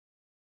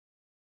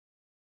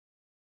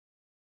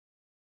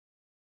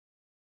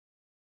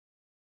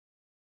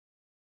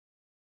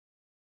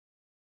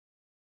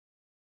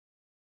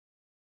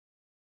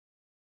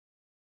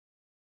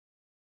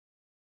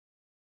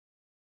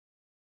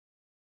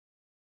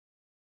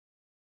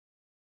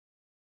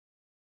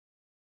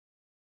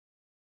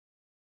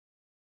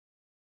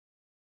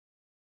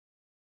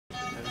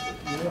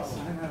Yes,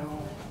 I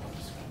know.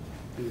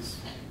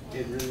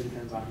 It really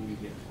depends on who you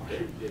get for.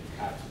 It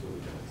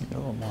absolutely does. A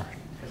little more.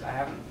 Because I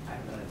haven't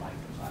really liked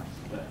the class,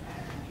 but.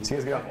 So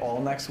you guys get off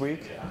all next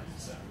week?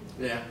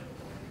 Yeah.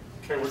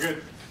 Okay, we're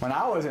good. When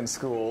I was in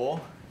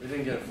school, We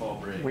didn't get a fall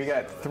break. we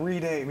got 3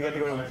 days. We got to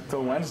go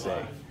till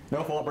Wednesday.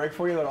 No fall break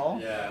for you at all?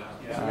 Yeah.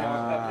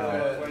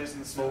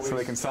 So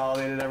they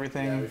consolidated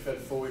everything? Yeah, we've had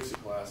 4 weeks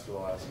of class for the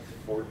last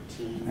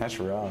 14 That's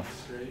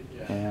rough. straight.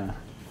 Yeah.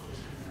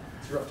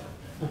 It's rough.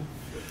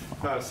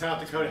 South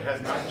Dakota has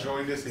not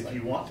joined us. If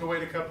you want to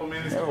wait a couple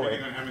minutes, No,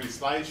 depending wait. on how many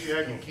slides you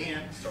have, you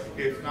can.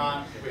 If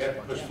not, we have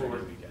to push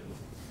forward.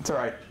 It's all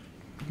right.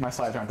 My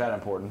slides aren't that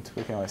important.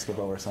 We can always skip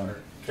over some.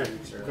 Okay.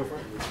 Go for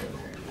it.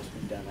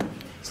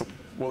 So,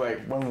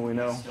 when will we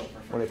know?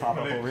 Will they pop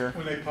up over here?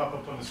 When they pop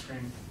up on the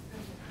screen.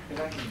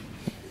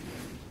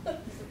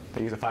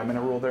 They use a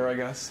 5-minute rule there, I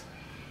guess.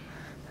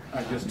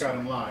 I just got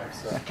them live,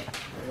 so.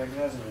 Like, it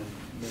hasn't been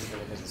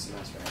miserable this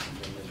semester. It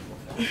hasn't been miserable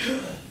for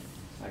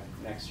like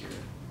next year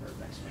or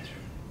next semester.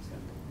 It's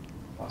going to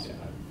possibly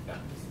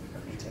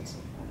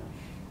intensive.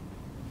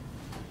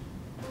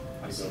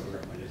 I still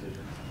regret my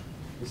decision.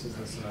 This is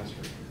the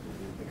semester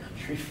the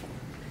country.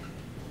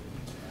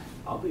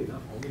 Oddly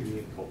enough, only me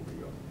and Colton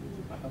go.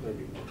 I thought there'd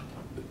be more.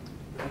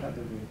 I thought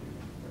there'd be more.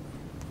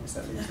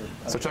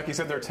 So Chuck, you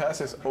said their test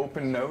is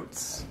open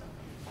notes.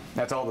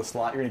 That's all the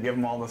slide. You're gonna give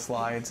them all the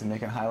slides and they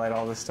can highlight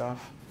all this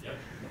stuff. Yep.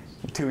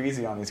 Too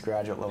easy on these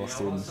graduate level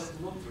students.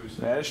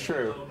 That is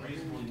true.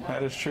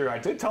 That is true. I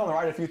did tell them to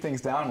write a few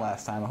things down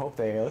last time. I hope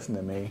they listened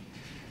to me.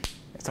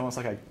 It's almost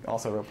like I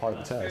also wrote part of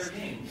the test. Fair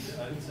game.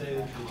 I'd say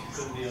that you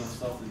couldn't be on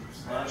stuff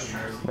that's not in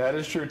there. That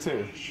is true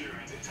too.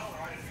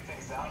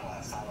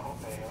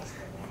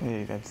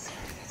 Hey, that's. Is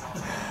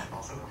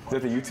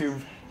that the YouTube?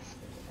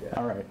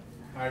 All right.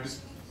 I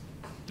just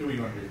do what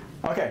you want to do.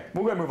 Okay,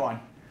 we'll go ahead and move on.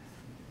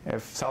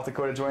 If South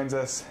Dakota joins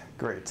us,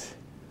 great.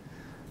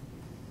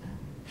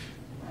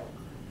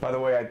 By the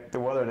way, the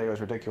weather today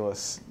was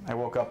ridiculous. I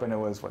woke up and it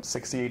was,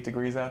 68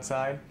 degrees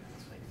outside?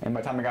 And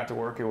by the time I got to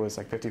work, it was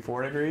like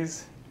 54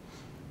 degrees.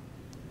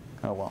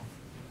 Oh, well.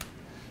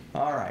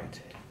 All right.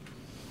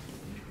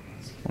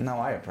 Well, now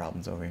I have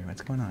problems over here.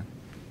 What's going on?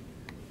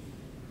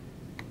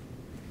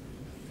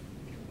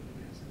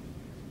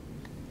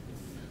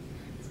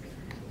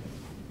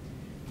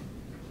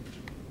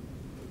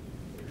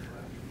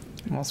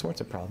 All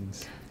sorts of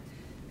problems.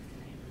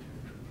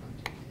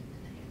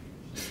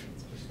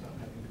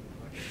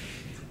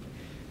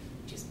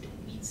 Just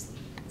don't need sleep.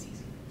 It's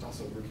easy.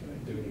 Also, we're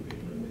doing a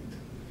paper late.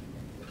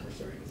 We're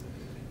starting this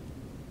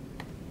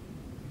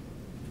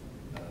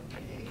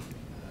Okay.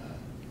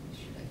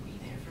 Should I be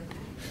there for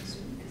that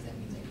soon? Because that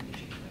means I can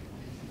change my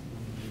plan.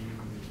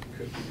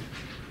 Could be.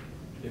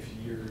 If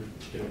you're going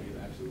to be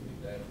absolutely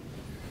dead,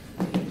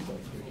 we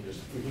can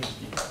just keep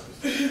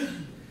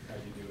how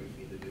you do what you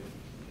need to do.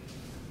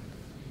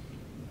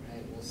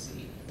 Alright, we'll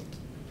see.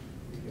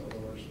 Maybe all the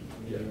worst.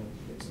 Yeah.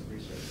 Get some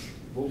research.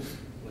 We'll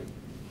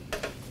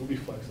be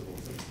flexible.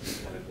 So we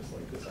kind of just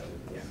decided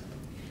this. Yeah.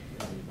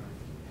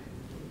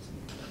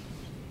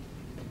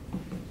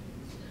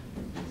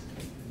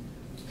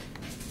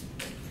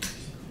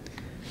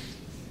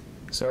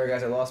 Sorry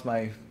guys, I lost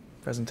my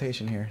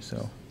presentation here,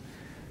 so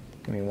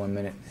give me 1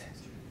 minute.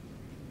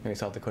 Maybe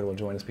South Dakota will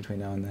join us between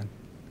now and then.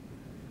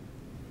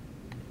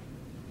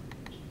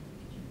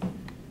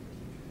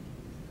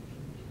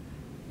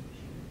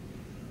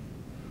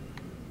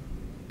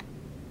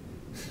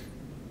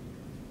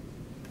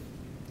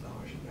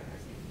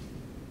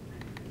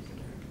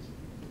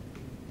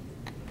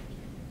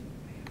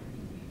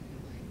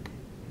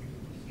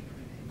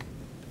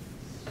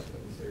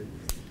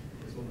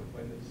 This one by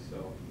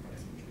itself, I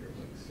think you're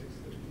like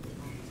 6:30.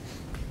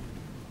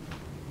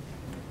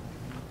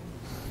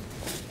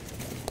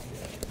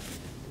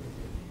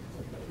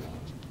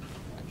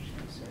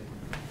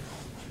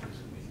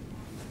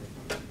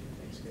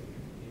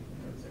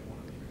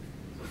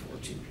 Before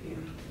 2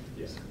 p.m.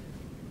 Yes.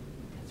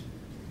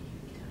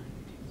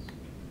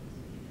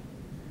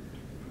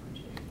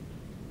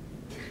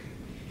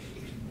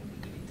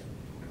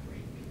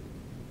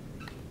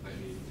 I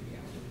mean,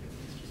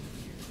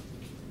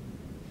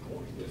 I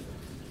want to do it.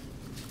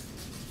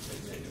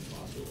 Like, make it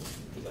possible,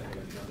 because I have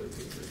another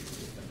paper to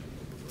get that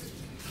over break.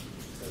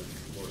 That's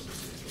more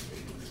substantial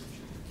papers.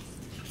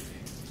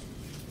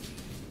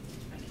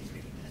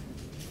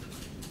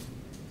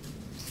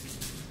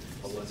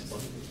 A less fun,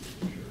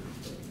 for sure,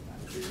 but I'll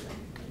figure it out.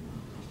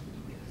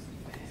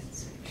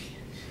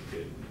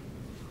 Good.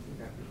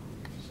 That's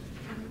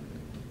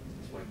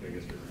my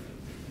biggest regret.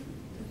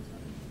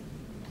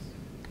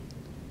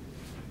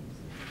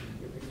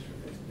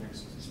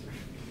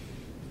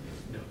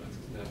 No, that's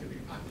not going to be.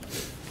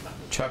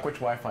 Chuck, which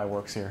Wi-Fi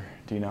works here?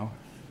 Do you know?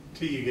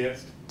 TU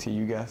guest.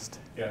 TU guest?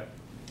 Yeah.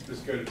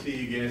 Just go to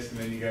TU guest and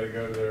then you got to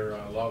go to their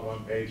log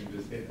on page and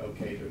just hit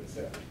OK to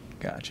accept.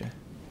 Gotcha.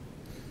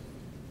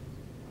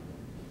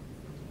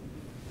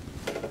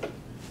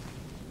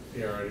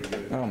 Yeah, already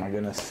good. Oh my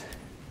goodness.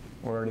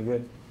 We're already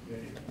good? Yeah,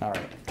 All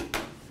right.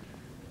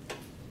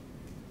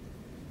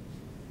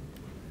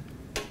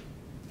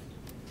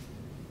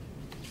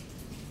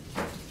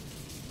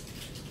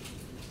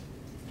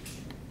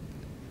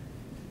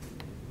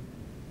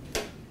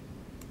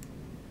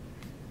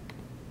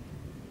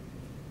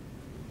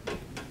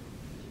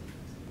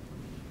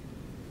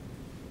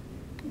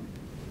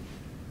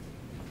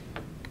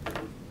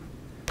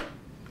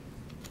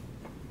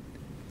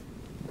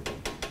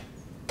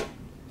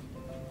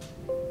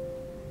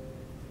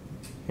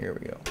 Here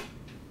we go.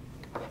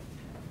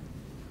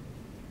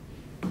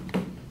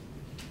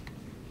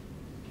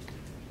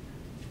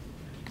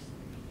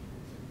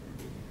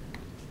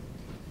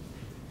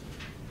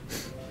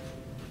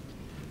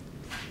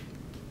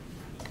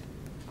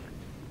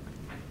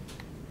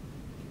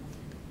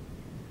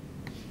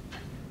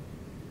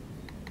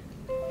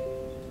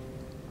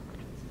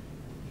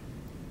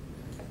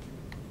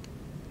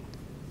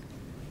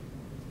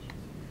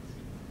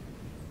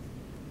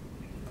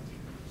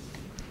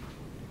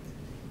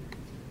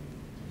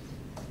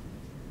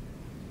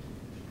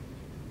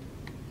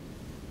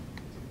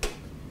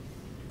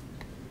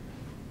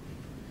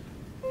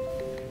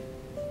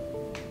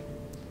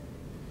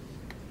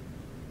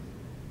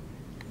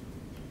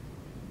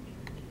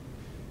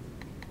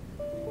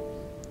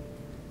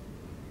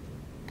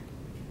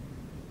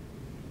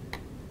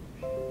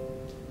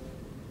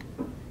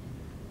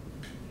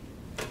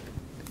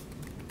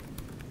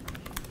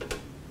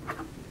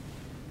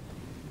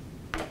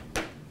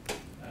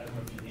 I don't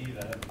know if you need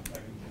that, I can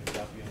get a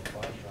copy on the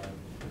flash drive.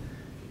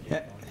 if you Yeah.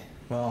 can't find it.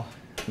 Well,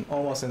 I'm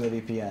almost in the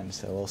VPN,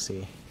 so we'll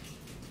see.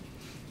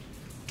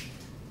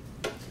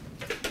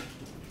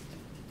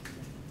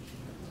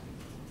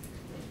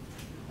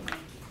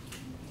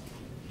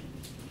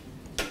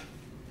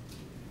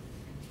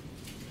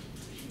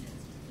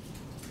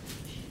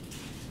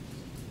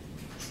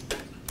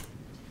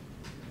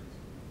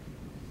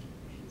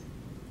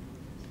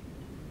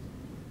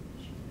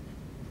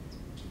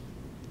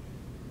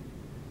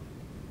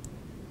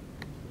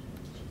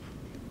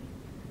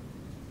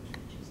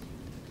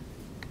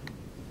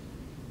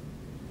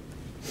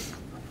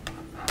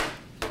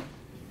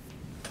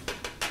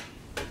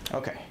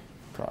 Okay,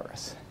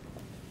 progress.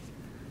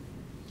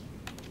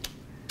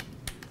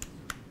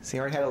 See,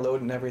 I already had it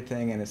loaded and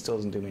everything, and it still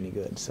doesn't do me any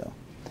good, so,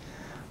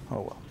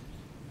 oh well.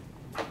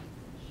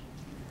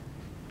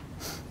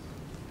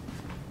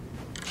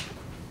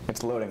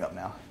 It's loading up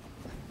now.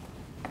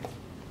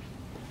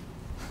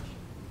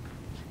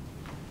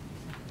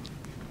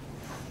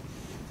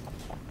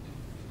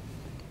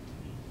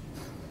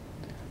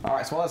 All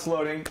right, so while it's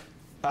loading,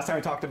 last time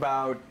we talked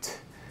about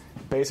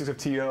basics of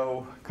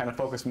TO, kind of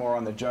focused more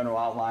on the general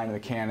outline of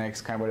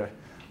mechanics, kind of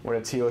what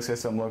a TO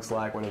system looks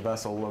like, what a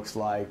vessel looks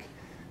like,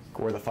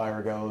 where the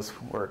fire goes,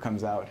 where it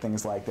comes out,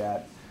 things like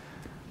that.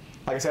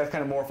 Like I said, it's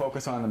kind of more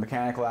focused on the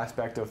mechanical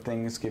aspect of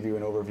things, give you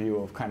an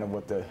overview of kind of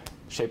what the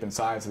shape and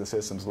size of the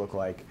systems look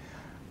like.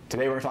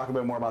 Today we're going to talk a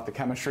bit more about the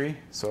chemistry,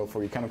 so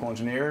for you chemical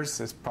engineers,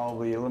 it's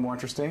probably a little more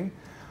interesting.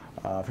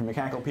 For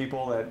mechanical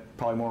people, that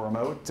probably more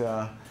remote,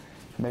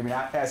 maybe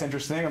not as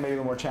interesting, or maybe a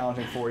little more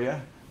challenging for you.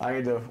 I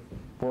need to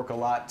work a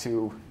lot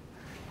to,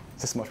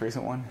 is this the most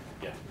recent one?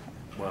 Yeah,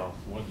 well,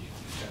 one,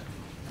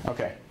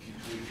 Okay, if you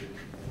tweak it,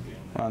 it'll be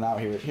on there. well now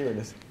here it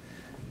is.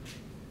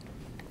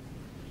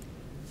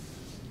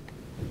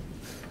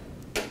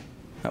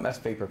 Oh, that's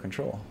vapor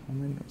control. I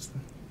mean,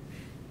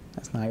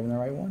 that's not even the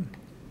right one.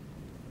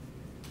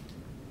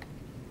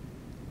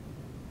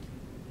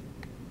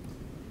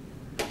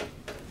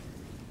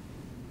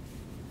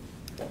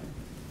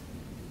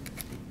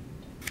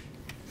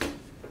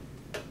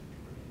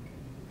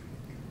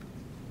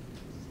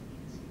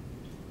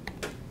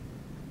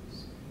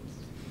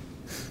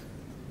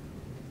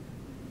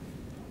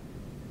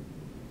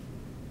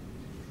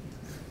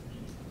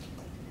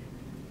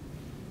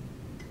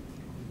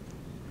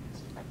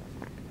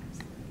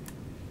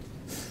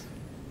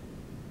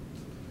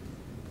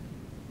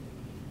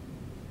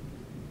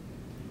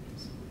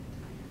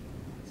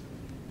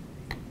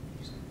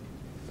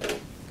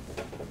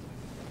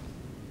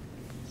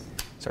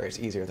 Sorry, it's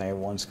easier than I have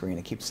one screen.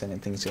 It keeps sending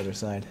things to the other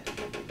side.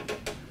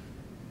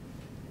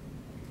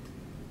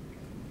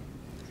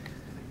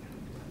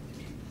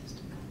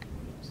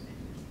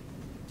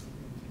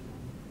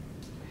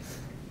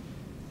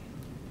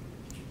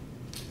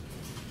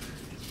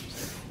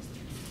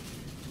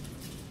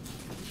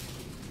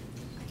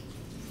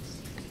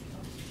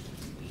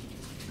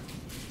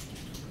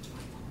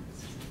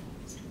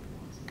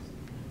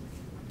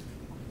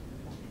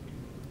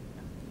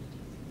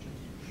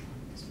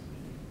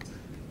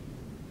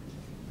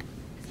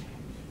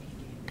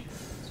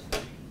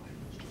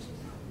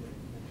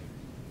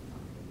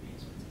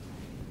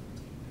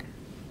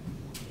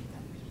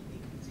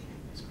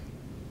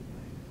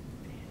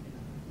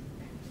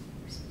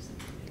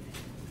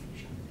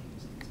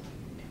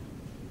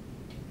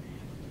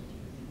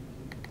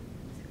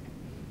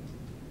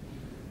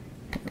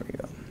 There we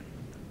go.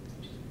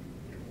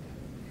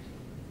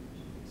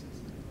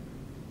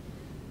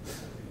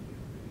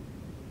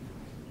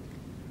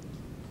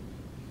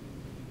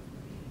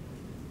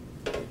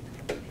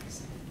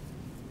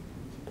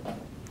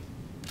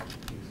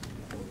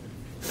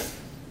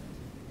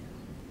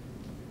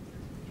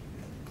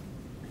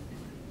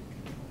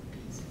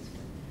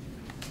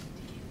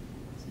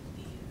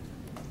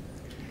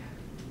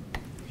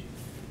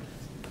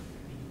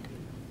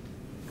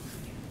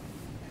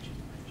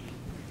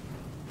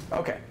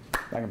 Okay,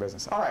 back in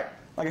business. All right,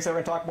 like I said, we're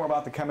going to talk more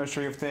about the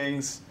chemistry of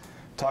things,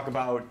 talk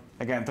about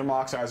again, thermal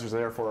oxidizers are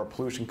there for a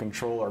pollution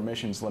control or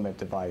emissions limit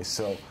device.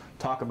 So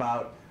talk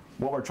about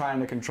what we're trying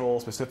to control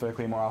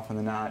specifically more often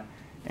than not,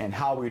 and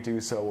how we do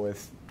so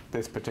with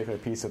this particular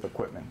piece of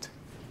equipment.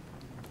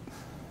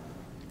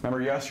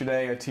 Remember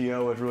yesterday, a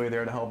TO was really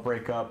there to help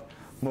break up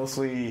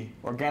mostly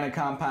organic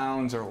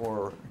compounds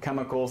or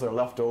chemicals that are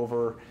left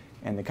over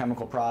in the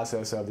chemical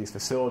process of these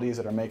facilities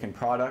that are making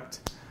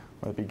product,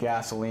 whether it be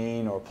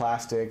gasoline or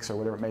plastics or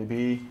whatever it may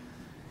be.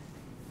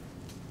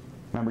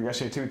 Remember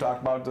yesterday too, we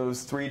talked about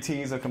those 3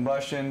 T's of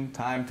combustion: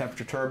 time,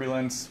 temperature,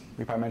 turbulence.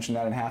 We probably mentioned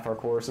that in half our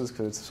courses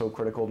because it's so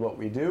critical to what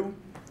we do.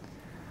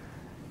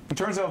 In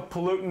terms of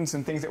pollutants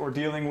and things that we're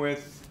dealing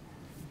with,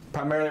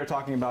 primarily we're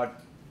talking about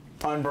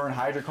unburned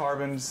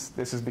hydrocarbons.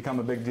 This has become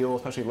a big deal,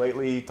 especially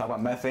lately. Talk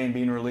about methane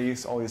being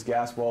released, all these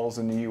gas wells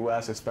in the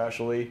US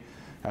especially,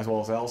 as well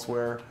as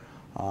elsewhere.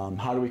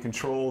 How do we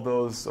control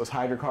those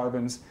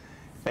hydrocarbons?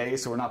 A,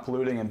 so we're not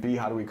polluting, and B,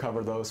 how do we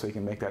cover those so we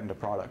can make that into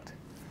product?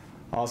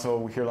 Also,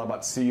 we hear a lot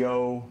about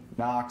CO,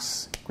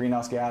 NOx,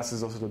 greenhouse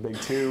gases. Those are the big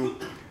 2.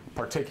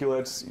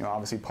 Particulates,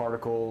 obviously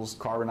particles,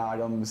 carbon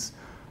atoms,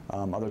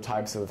 other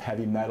types of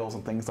heavy metals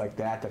and things like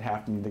that that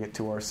happen to get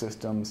to our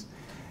systems.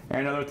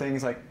 And other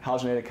things like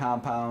halogenated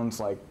compounds,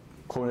 like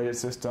chlorinated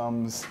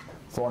systems,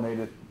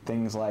 fluorinated,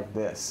 things like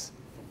this.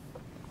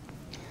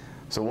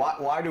 So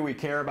why do we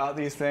care about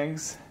these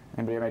things?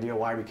 Anybody have an idea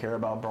why we care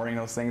about burning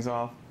those things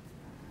off?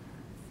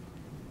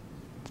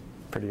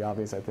 Pretty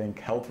obvious, I think.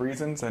 Health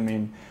reasons. I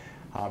mean,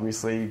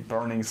 obviously,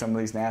 burning some of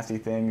these nasty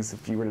things,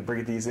 if you were to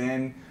breathe these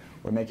in,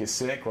 would make you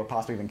sick or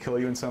possibly even kill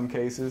you in some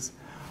cases.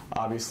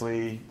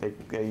 Obviously,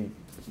 they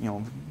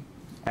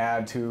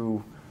add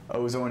to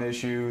ozone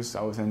issues.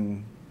 I was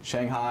in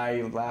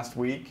Shanghai last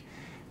week,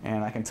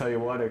 and I can tell you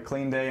what, a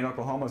clean day in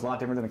Oklahoma is a lot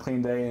different than a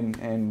clean day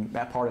in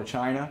that part of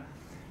China.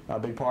 A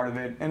big part of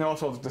it, and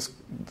also just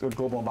the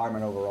global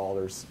environment overall.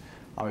 There's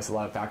obviously a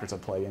lot of factors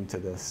that play into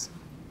this.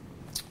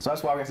 So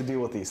that's why we have to deal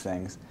with these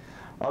things.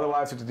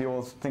 Otherwise, we have to deal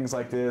with things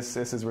like this.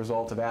 This is a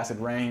result of acid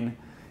rain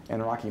in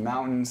the Rocky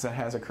Mountains that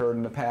has occurred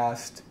in the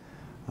past.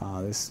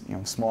 This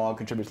smog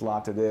contributes a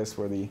lot to this,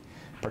 where the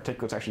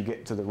particulates actually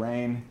get to the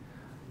rain.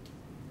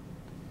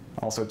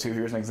 Also, too,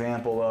 here's an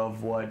example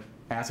of what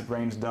acid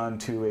rain's done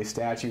to a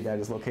statue that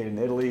is located in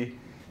Italy.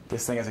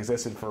 This thing has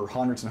existed for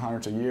hundreds and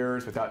hundreds of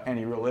years without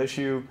any real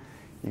issue.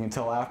 You can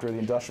tell after the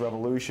Industrial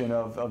Revolution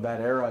of that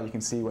era, you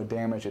can see what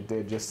damage it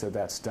did just to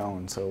that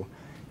stone. So,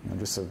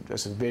 just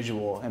a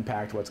visual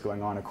impact of what's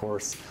going on, of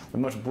course. The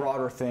much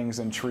broader things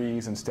than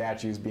trees and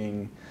statues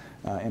being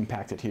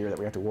impacted here that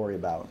we have to worry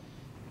about.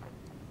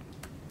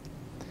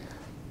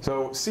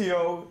 So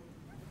CO,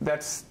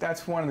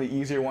 that's one of the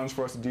easier ones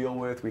for us to deal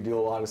with. We deal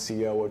a lot of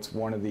CO. It's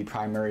one of the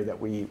primary that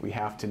we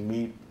have to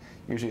meet,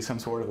 usually some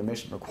sort of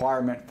emission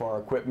requirement for our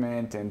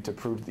equipment and to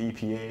prove to the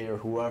EPA or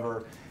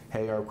whoever,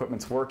 hey, our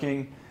equipment's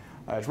working.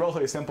 It's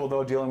relatively simple,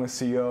 though, dealing with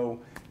CO.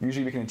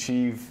 Usually we can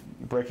achieve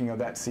breaking of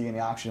that C in the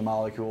oxygen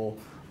molecule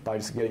by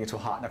just getting it to a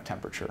hot enough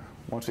temperature.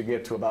 Once we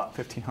get to about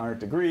 1500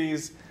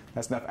 degrees,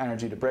 that's enough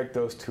energy to break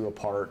those 2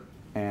 apart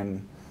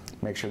and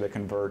make sure they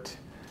convert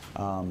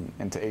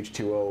into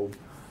H2O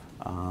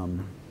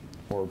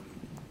or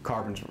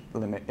carbon's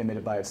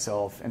emitted by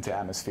itself into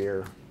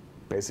atmosphere,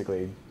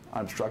 basically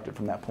unobstructed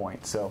from that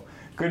point. So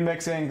good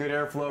mixing, good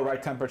airflow,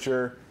 right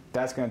temperature,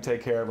 that's going to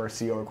take care of our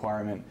CO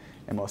requirement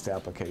in most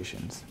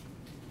applications.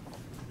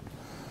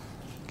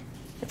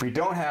 If we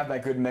don't have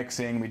that good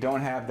mixing, we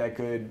don't have that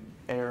good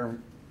air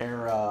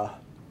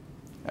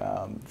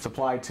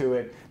supply to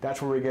it,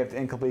 that's where we get the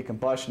incomplete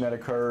combustion that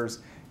occurs,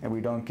 and we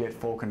don't get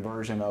full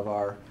conversion of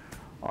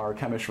our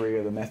chemistry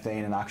of the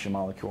methane and oxygen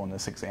molecule in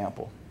this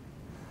example.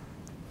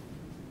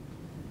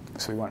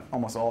 So we want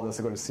almost all of this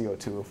to go to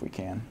CO2 if we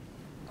can.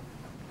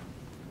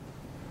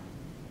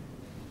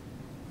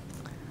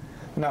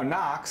 Now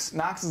NOx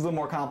is a little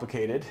more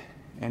complicated,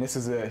 and this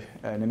is an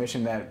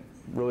emission that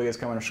really has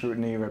come under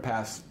scrutiny over the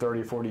past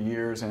 30, 40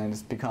 years, and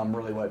it's become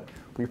really what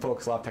we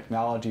focus a lot of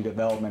technology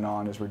development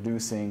on, is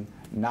reducing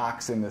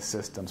NOx in the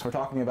system. So we're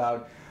talking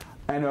about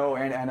NO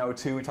and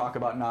NO2. We talk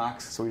about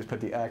NOx, so we just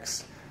put the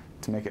X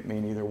to make it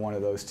mean either one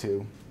of those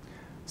 2.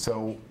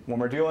 So when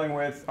we're dealing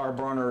with our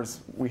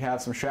burners, we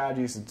have some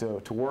strategies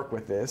to work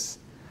with this.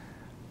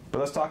 But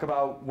let's talk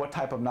about what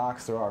type of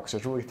NOx there are, because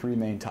there's really 3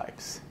 main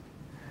types: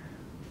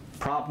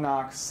 prompt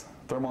NOx,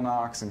 thermal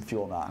NOx, and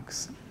fuel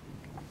NOx.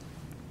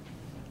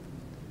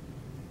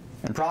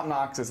 And prompt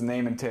NOx, as the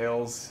name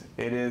entails,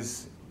 it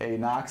is a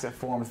NOx that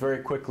forms very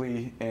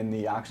quickly in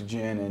the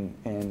oxygen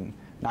and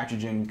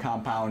nitrogen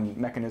compound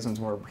mechanisms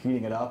where we're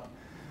heating it up.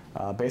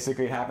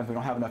 Basically, it happens we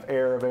don't have enough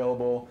air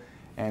available,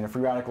 and the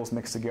free radicals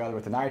mix together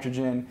with the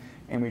nitrogen,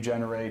 and we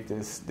generate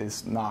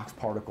this NOx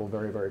particle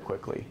very, very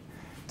quickly.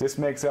 This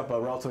makes up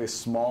a relatively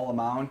small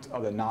amount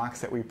of the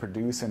NOx that we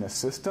produce in a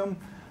system,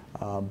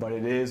 but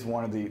it is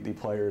one of the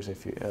players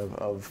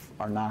of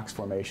our NOx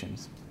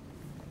formations.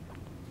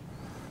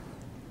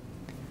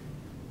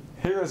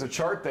 Here is a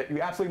chart that you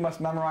absolutely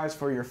must memorize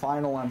for your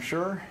final, I'm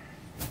sure.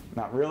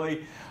 Not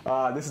really.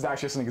 This is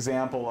actually just an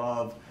example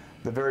of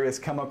the various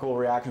chemical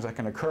reactions that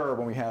can occur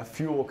when we have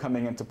fuel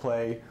coming into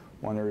play,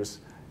 when there's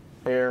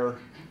air,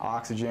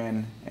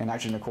 oxygen, and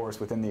nitrogen, of course,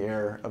 within the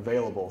air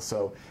available.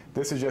 So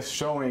this is just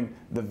showing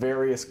the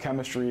various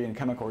chemistry and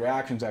chemical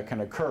reactions that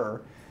can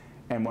occur.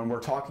 And when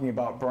we're talking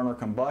about burner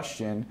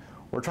combustion,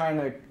 we're trying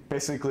to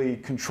basically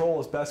control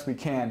as best we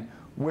can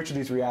which of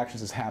these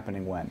reactions is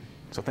happening when.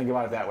 So think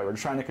about it that way. We're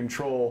trying to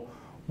control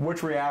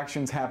which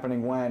reaction's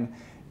happening when,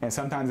 and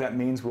sometimes that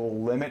means we'll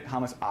limit how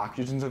much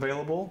oxygen is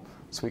available,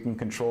 so we can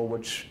control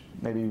which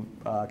maybe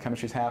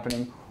chemistry is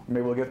happening, or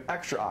maybe we'll give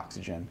extra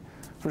oxygen.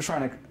 So we're just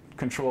trying to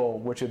control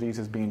which of these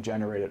is being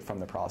generated from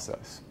the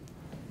process.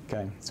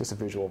 Okay, it's just a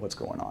visual of what's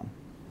going on.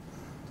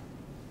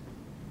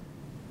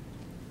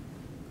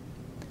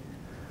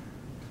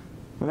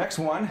 The next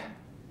one,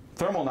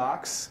 thermal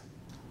NOx.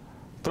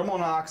 Thermal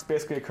NOx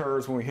basically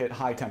occurs when we hit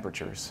high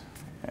temperatures,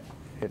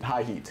 hit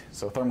high heat.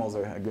 So thermal is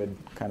a good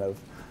kind of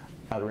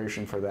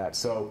abbreviation for that.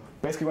 So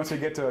basically once we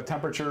get to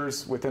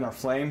temperatures within our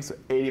flames,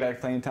 adiabatic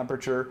flame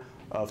temperature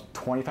of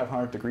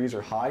 2,500 degrees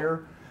or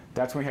higher,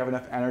 that's when we have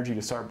enough energy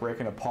to start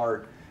breaking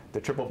apart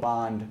the triple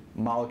bond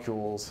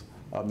molecules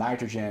of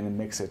nitrogen and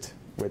mix it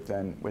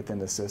within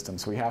the system.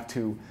 So we have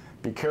to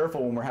be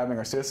careful when we're having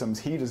our systems.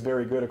 Heat is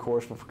very good, of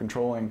course, for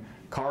controlling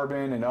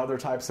carbon and other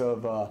types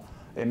of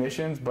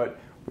emissions, but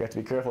we have to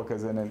be careful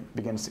because then it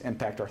begins to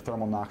impact our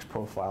thermal NOx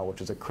profile, which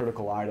is a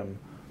critical item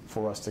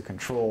for us to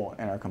control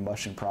in our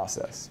combustion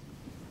process.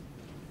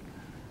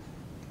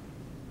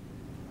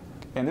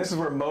 And this is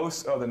where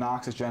most of the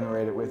NOx is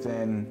generated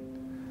within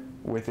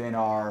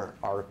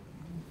our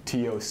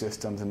TO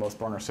systems and most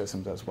burner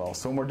systems as well.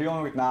 So when we're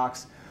dealing with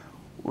NOx,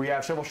 we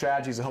have several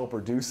strategies to help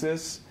reduce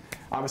this.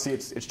 Obviously,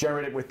 it's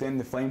generated within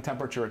the flame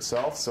temperature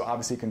itself, so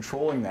obviously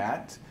controlling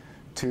that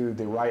to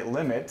the right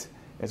limit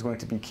is going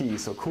to be key.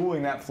 So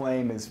cooling that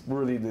flame is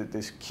really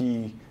this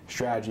key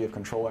strategy of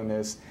controlling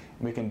this.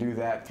 And we can do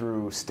that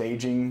through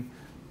staging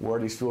where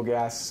these fuel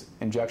gas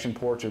injection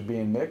ports are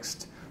being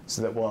mixed,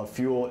 so that we'll have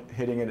fuel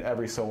hitting it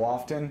every so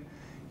often.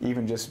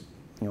 Even just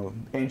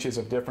inches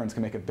of difference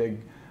can make a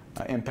big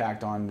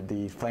impact on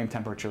the flame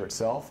temperature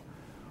itself.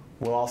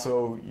 We'll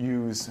also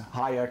use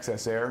high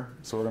excess air,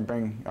 so we're going to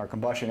bring our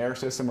combustion air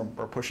system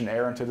or pushing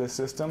air into this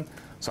system.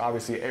 So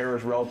obviously air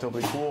is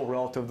relatively cool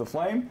relative to the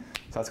flame,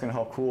 so that's going to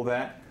help cool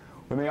that.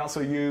 We may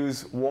also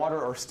use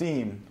water or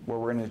steam, where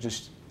we're going to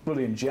just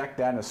really inject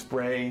that in a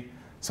spray,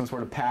 some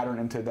sort of pattern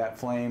into that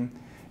flame,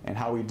 and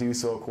how we do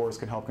so, of course,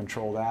 can help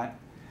control that.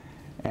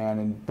 And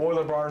in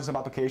boiler burners and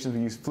applications,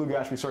 we use flue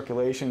gas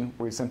recirculation,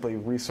 where we simply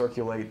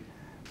recirculate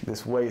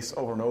this waste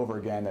over and over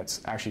again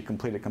that's actually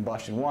completed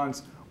combustion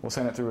once. We'll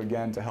send it through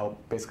again to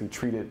help basically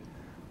treat it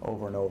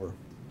over and over.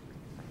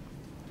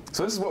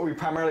 So this is what we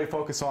primarily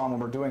focus on when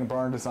we're doing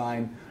burner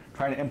design,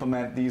 trying to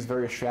implement these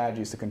various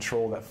strategies to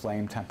control that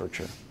flame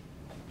temperature.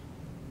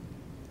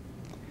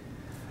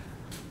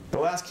 The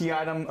last key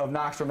item of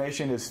NOx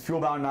formation is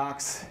fuel-bound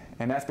NOx,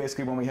 and that's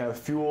basically when we have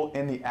fuel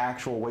in the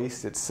actual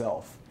waste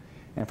itself.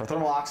 And for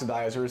thermal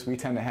oxidizers, we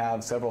tend to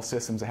have several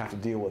systems that have to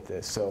deal with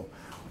this. So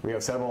we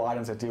have several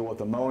items that deal with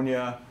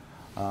ammonia,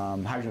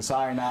 hydrogen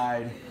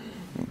cyanide.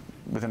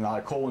 Within a lot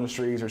of coal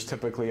industries, there's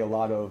typically a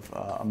lot of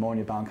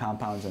ammonia-bound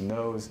compounds in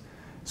those.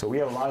 So we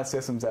have a lot of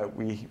systems that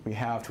we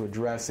have to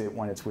address it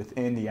when it's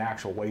within the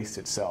actual waste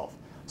itself.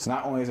 So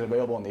not only is it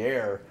available in the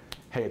air,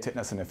 hey, it's hitting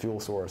us in a fuel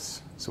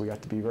source. So we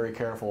have to be very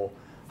careful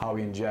how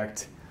we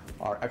inject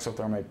our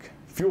exothermic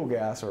fuel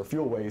gas or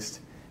fuel waste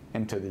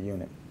into the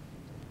unit.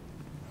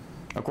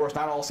 Of course,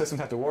 not all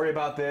systems have to worry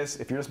about this.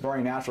 If you're just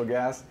burning natural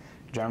gas,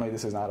 generally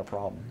this is not a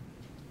problem.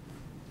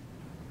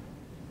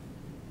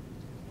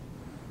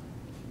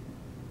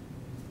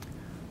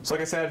 So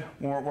like I said,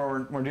 when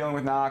we're dealing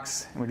with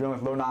NOx and we're dealing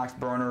with low NOx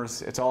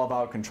burners, it's all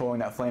about controlling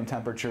that flame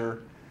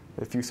temperature.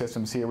 A few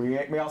systems here. We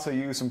may also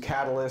use some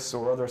catalysts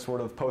or other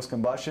sort of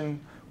post-combustion,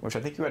 which I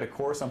think you had a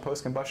course on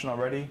post-combustion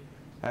already.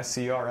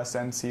 SCR,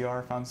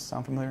 SNCR,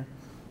 sound familiar?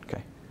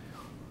 Okay.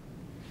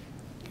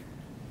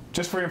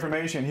 Just for your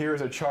information, here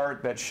is a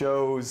chart that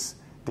shows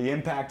the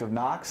impact of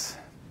NOx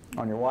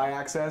on your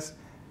y-axis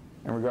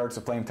in regards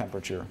to flame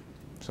temperature.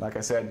 So like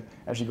I said,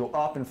 as you go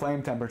up in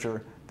flame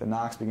temperature, the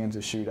NOx begins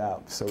to shoot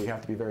out. So we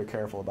have to be very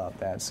careful about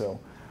that. So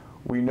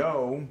we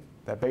know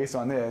that based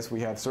on this, we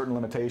have certain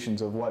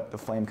limitations of what the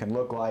flame can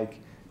look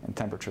like and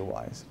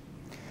temperature-wise.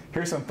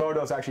 Here's some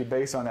photos actually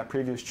based on that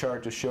previous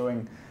chart, just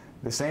showing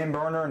the same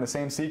burner in the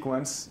same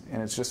sequence,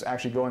 and it's just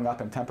actually going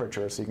up in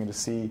temperature, so you can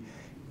just see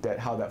that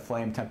how that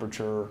flame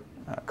temperature,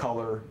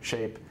 color,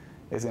 shape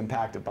is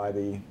impacted by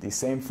the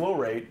same flow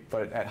rate,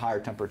 but at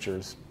higher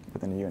temperatures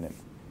within the unit.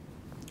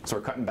 So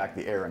we're cutting back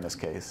the air in this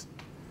case.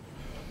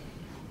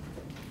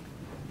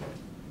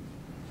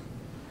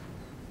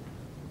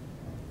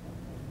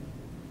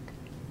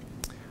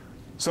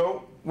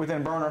 So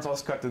within burners,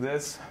 let's cut to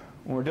this.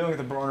 When we're dealing with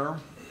a burner,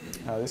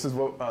 this is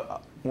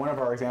what, one of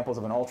our examples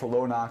of an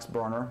ultra-low NOx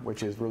burner,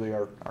 which is really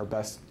our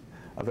best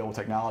available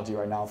technology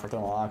right now for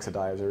thermal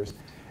oxidizers.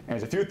 And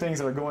there's a few things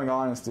that are going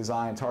on in this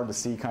design. It's hard to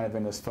see kind of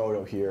in this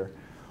photo here.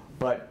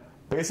 But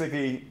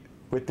basically,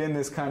 within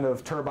this kind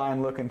of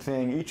turbine-looking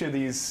thing, each of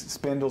these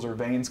spindles or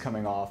vanes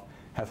coming off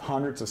have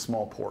hundreds of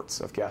small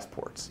ports of gas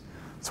ports.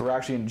 So we're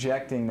actually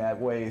injecting that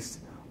waste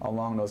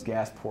along those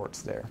gas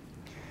ports there.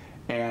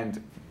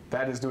 And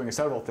that is doing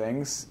several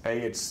things.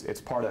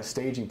 It's part of that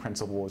staging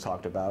principle we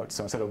talked about.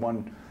 So instead of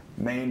one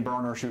main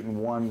burner shooting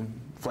one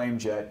flame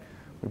jet,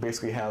 we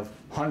basically have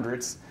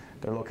hundreds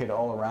that are located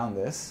all around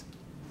this.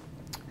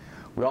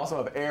 We also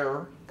have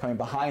air coming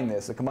behind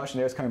this. The combustion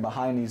air is coming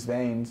behind these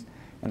vanes,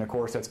 and of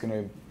course that's going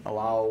to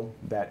allow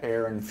that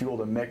air and fuel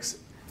to mix,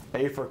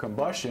 A, for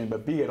combustion,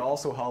 but B, it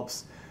also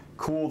helps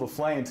cool the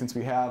flame since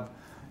we have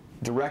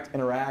direct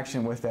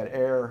interaction with that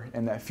air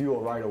and that fuel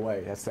right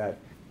away. That's that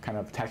kind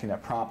of attacking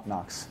that prompt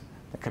NOx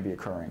that could be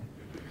occurring.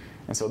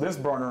 And so this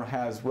burner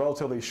has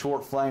relatively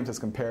short flames as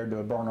compared to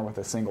a burner with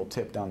a single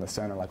tip down the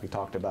center like we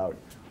talked about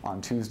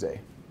on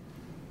Tuesday.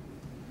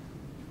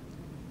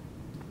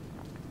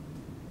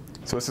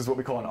 So this is what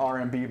we call an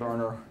RMB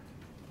burner,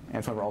 and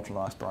it's one of our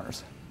ultra-NOx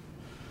burners.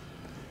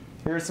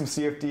 Here's some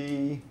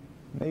CFD,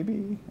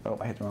 maybe. Oh,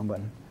 I hit the wrong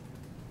button.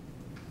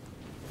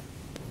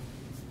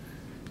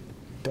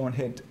 Don't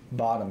hit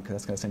bottom because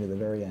that's going to send you to the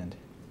very end.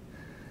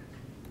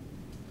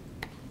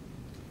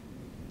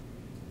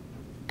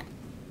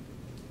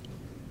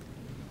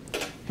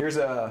 Here's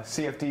a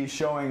CFD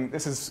showing,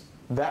 this is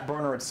that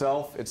burner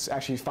itself. It's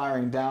actually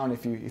firing down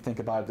if you think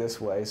about it this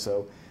way.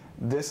 So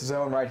this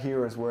zone right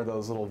here is where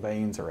those little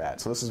vanes are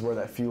at. So this is where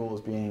that fuel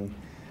is being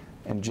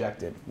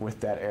injected with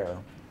that air.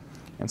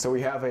 And so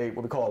we have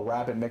what we call a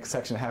rapid mix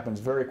section that happens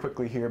very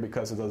quickly here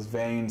because of those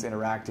vanes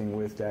interacting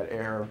with that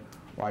air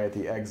right at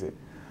the exit.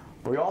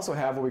 But we also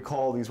have what we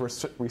call these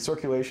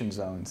recirculation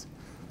zones.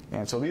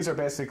 And so these are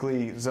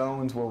basically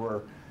zones where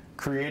we're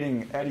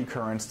creating eddy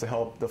currents to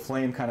help the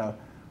flame kind of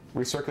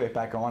recirculate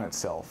back on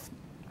itself.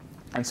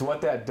 And so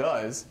what that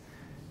does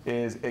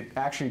is it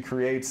actually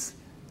creates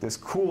this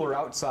cooler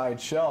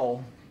outside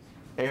shell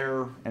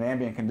air and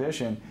ambient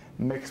condition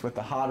mixed with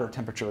the hotter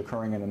temperature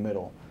occurring in the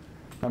middle.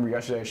 Remember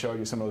yesterday I showed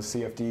you some of those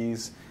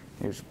CFDs.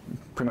 It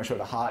pretty much showed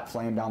a hot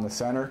flame down the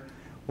center.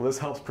 Well, this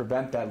helps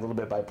prevent that a little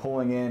bit by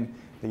pulling in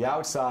the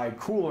outside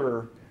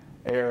cooler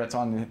air that's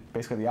on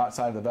basically the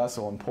outside of the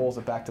vessel and pulls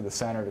it back to the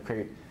center to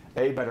create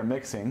A, better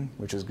mixing,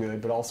 which is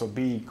good, but also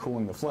B,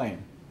 cooling the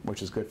flame,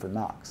 which is good for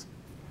NOx.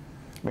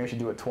 Maybe I should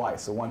do it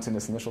twice, so once in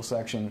this initial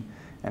section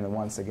and then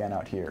once again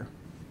out here.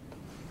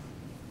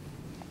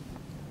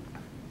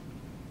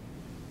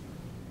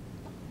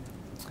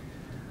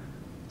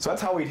 So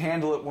that's how we'd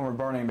handle it when we're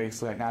burning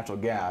basically like natural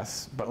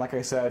gas. But like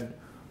I said,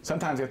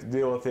 sometimes you have to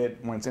deal with it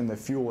when it's in the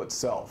fuel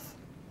itself.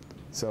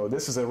 So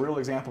this is a real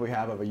example we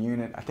have of a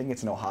unit, I think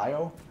it's in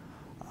Ohio.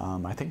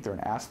 I think they're an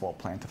asphalt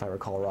plant, if I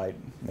recall right,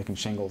 making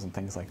shingles and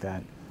things like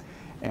that.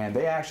 And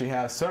they actually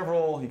have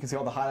several, you can see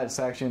all the highlighted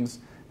sections,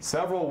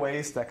 several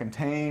wastes that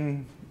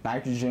contain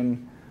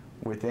nitrogen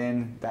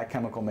within that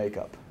chemical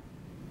makeup.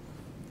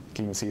 You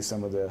can even see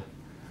some of the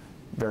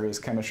various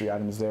chemistry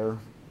items there.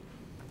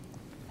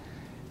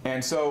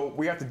 And so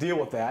we have to deal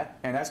with that,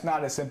 and that's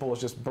not as simple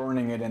as just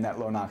burning it in that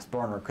low NOx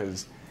burner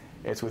because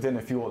it's within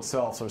the fuel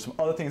itself. So there's some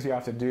other things we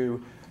have to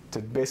do to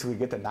basically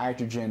get the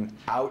nitrogen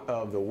out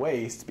of the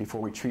waste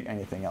before we treat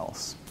anything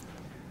else.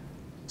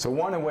 So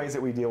one of the ways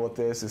that we deal with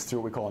this is through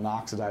what we call an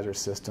oxidizer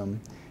system,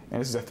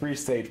 and this is a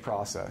three-stage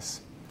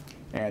process.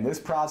 And this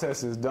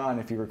process is done,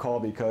 if you recall,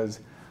 because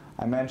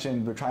I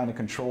mentioned we're trying to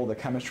control the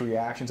chemistry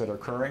reactions that are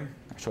occurring.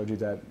 I showed you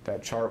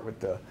that chart with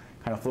the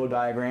kind of flow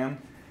diagram.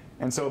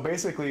 And so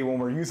basically when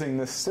we're using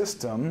this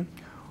system,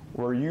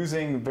 we're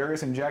using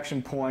various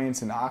injection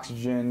points and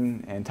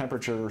oxygen and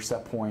temperature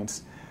set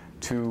points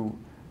to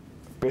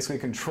basically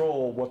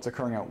control what's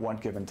occurring at one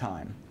given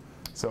time.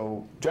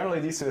 So generally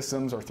these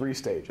systems are three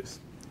stages.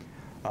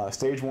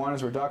 Stage 1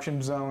 is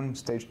reduction zone,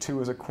 stage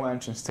 2 is a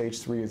quench, and stage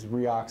 3 is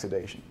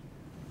reoxidation.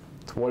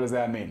 So what does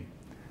that mean?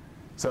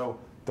 So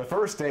the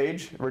first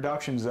stage,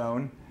 reduction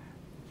zone,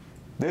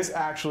 this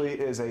actually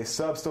is a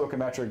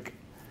substoichiometric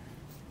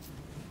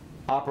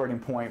operating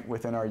point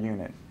within our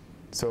unit.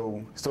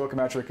 So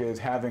stoichiometric is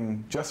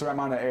having just the right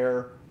amount of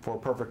air for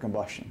perfect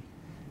combustion.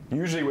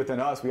 Usually within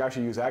us, we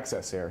actually use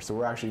excess air, so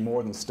we're actually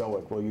more than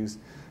stoic. We'll use,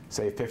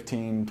 say,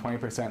 15,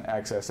 20%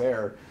 excess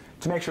air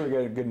to make sure we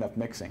get a good enough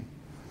mixing.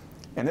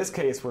 In this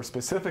case, we're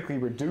specifically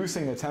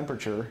reducing the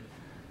temperature,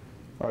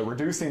 or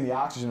reducing the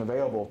oxygen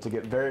available to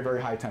get very,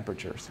 very high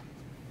temperatures.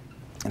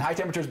 And high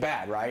temperature is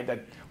bad, right?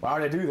 Why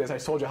would I do this? I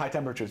told you high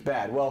temperature is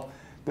bad. Well,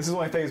 this is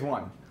only phase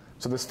 1.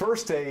 So this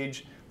first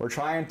stage, we're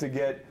trying to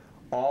get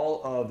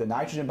all of the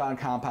nitrogen-bound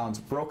compounds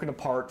broken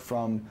apart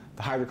from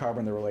the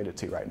hydrocarbon they're related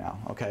to right now.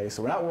 Okay,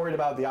 so we're not worried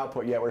about the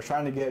output yet. We're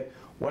trying to get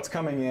what's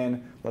coming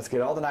in. Let's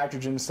get all the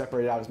nitrogen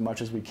separated out as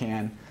much as we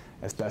can,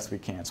 as best we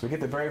can. So we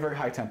get the very, very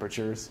high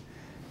temperatures.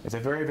 It's a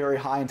very, very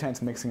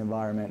high-intense mixing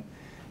environment,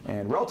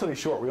 and relatively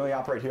short. We only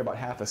operate here about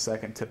half a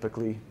second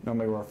typically.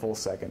 Normally we're a full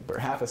second, but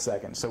half a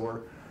second. So we're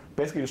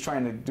basically just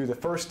trying to do the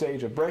first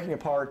stage of breaking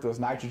apart those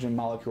nitrogen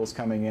molecules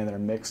coming in that are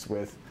mixed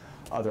with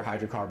other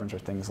hydrocarbons or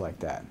things like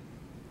that.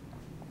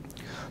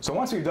 So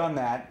once we've done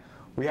that,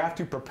 we have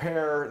to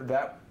prepare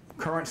that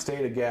current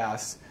state of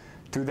gas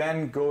to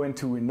then go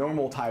into a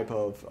normal type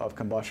of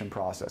combustion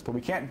process. But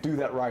we can't do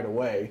that right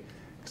away,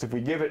 because if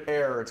we give it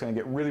air, it's going to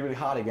get really, really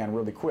hot again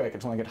really quick.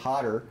 It's going to get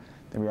hotter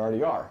than we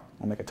already are.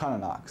 We'll make a ton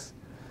of NOx.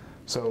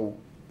 So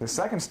the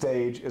second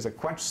stage is a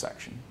quench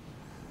section.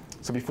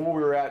 So before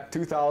we were at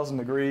 2,000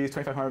 degrees,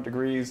 2,500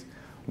 degrees,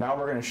 now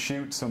we're going to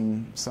shoot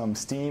some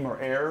steam or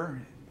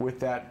air with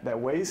that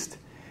waste,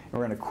 and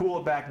we're going to cool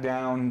it back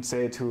down,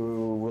 say to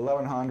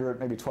 1,100,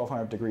 maybe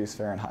 1,200 degrees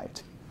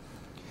Fahrenheit.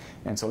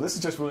 And so this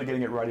is just really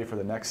getting it ready for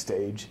the next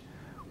stage,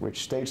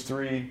 which stage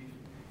 3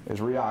 is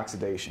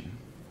reoxidation.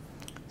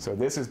 So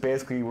this is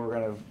basically, we're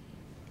going to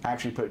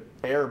actually put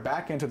air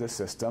back into the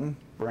system.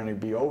 We're going to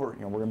be we're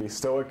going to be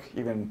stoic,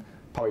 even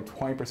probably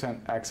 20%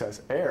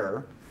 excess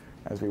air,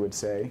 as we would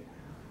say.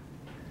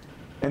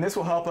 And this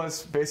will help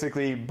us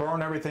basically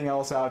burn everything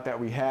else out that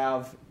we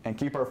have and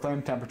keep our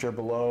flame temperature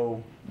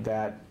below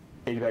that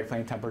adiabatic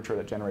flame temperature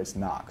that generates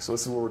NOx. So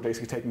this is where we're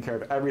basically taking care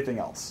of everything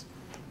else.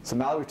 So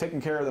now that we've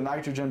taken care of the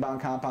nitrogen-bound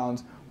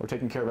compounds, we're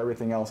taking care of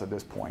everything else at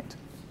this point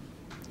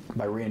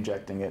by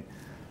re-injecting it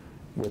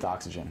with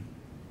oxygen.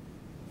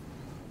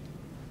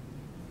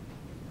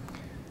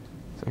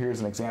 So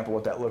here's an example of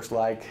what that looks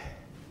like.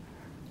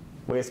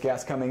 Waste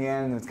gas coming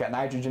in, it's got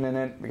nitrogen in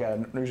it. We got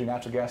usually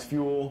natural gas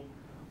fuel.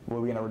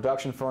 We'll be in a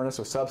reduction furnace,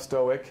 so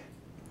substoic.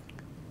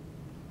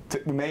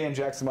 We may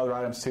inject some other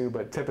items too,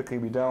 but typically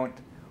we don't.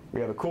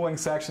 We have a cooling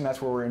section.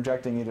 That's where we're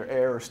injecting either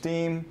air or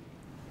steam.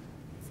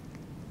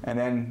 And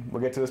then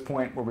we'll get to this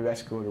point where we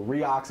basically go to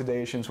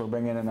reoxidation, so we're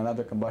bringing in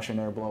another combustion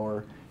air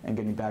blower and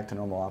getting back to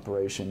normal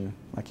operation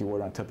like you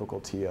would on a typical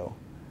TO.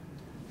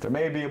 There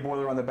may be a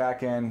boiler on the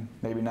back end,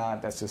 maybe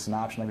not. That's just an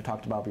option like we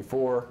talked about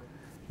before,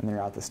 and then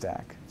you're out the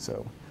stack.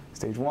 So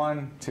stage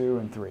 1, 2,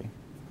 and 3.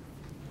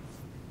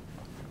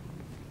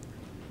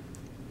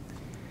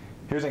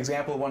 Here's an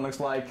example of what it looks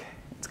like.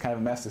 It's kind of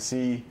a mess to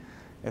see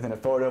within a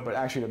photo, but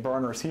actually the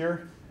burner is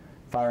here,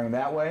 firing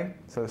that way.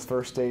 So this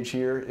first stage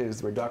here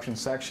is the reduction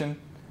section.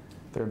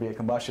 There would be a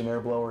combustion air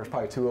blower, there's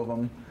probably 2 of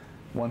them.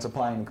 One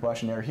supplying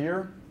combustion air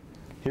here.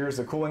 Here's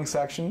the cooling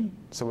section.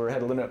 So we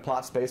had a limited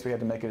plot space, we had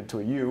to make it to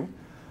a U.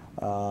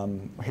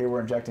 Here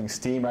we're injecting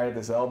steam right at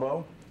this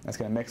elbow. That's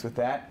going to mix with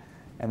that.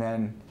 And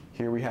then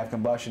here we have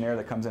combustion air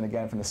that comes in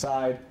again from the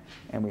side,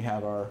 and we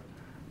have our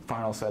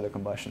final set of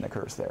combustion that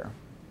occurs there.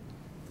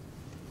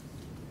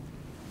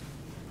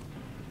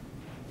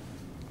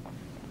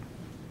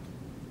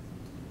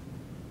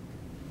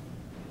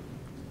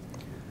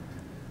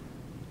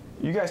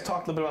 You guys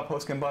talked a little bit about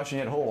post-combustion. You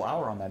had a whole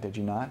hour on that, did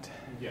you not?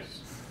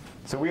 Yes.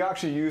 So we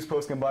actually use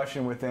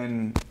post-combustion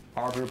within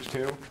our groups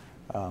too.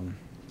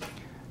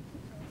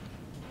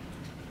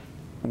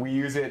 We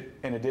use it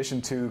in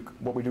addition to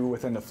what we do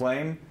within the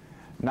flame.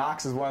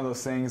 NOx is one of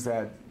those things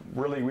that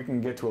really we can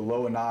get to a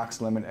low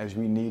NOx limit as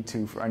we need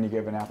to for any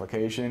given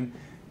application.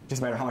 It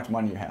doesn't matter how much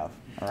money you have,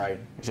 all right?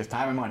 It's just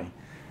time and money.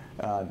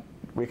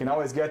 We can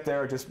always get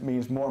there, it just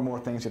means more and more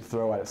things you have to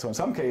throw at it. So in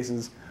some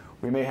cases,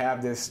 we may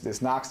have this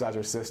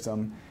Noxidizer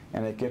system,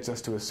 and it gets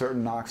us to a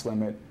certain NOx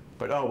limit,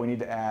 but oh, we need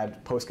to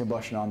add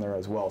post-combustion on there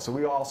as well. So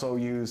we also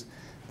use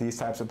these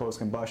types of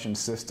post-combustion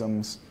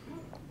systems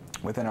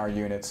within our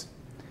units.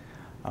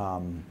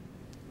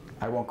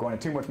 I won't go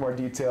into too much more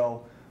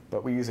detail,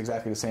 but we use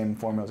exactly the same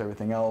formula as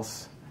everything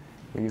else.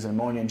 We use an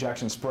ammonia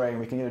injection spray, and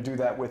we can either do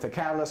that with a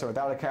catalyst or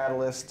without a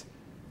catalyst.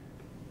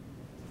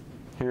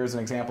 Here's an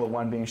example of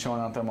one being shown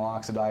on thermal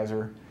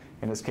oxidizer.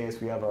 In this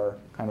case, we have our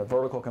kind of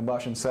vertical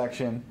combustion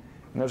section,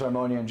 and there's our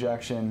ammonia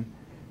injection,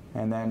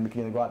 and then we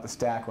can either go out the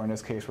stack, or in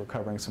this case, we're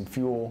covering some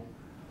fuel.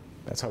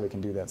 That's how we can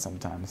do that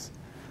sometimes.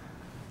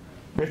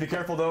 We have to be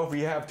careful though, if we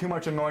have too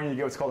much ammonia, you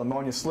get what's called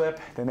ammonia slip.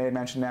 They may have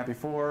mentioned that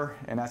before,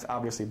 and that's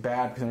obviously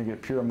bad because then you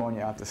get pure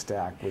ammonia out the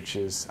stack, which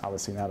is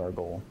obviously not our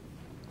goal.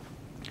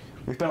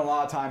 We spend a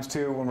lot of times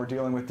too when we're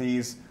dealing with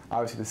these,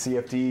 obviously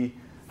the CFD,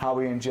 how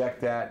we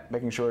inject that,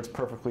 making sure it's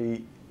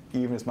perfectly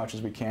even as much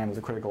as we can is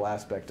a critical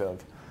aspect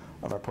of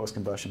our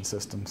post-combustion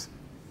systems.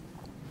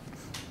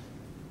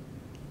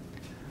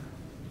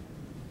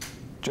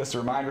 Just a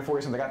reminder for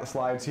you, since I got the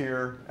slides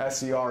here,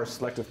 SCR is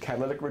selective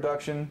catalytic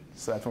reduction,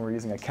 so that's when we're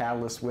using a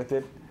catalyst with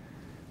it.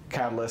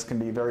 Catalysts can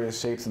be various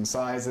shapes and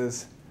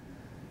sizes.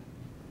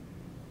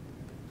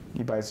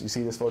 You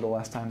see this photo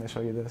last time they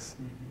show you this?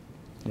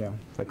 Mm-hmm. Yeah,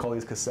 they call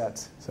these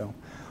cassettes. So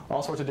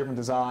all sorts of different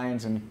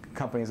designs and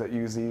companies that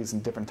use these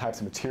and different types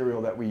of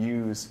material that we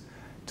use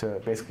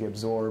to basically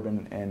absorb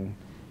and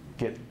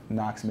get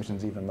NOx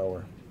emissions even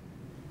lower.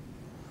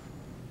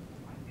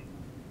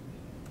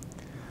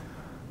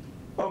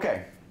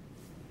 Okay.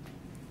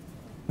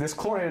 This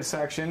chlorinated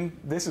section,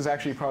 this is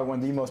actually probably one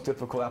of the most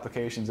difficult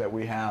applications that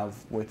we have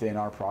within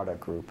our product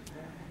group.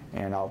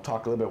 And I'll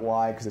talk a little bit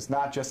why, because it's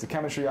not just the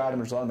chemistry item,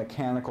 there's a lot of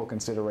mechanical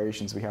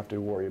considerations we have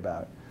to worry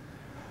about.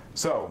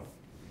 So,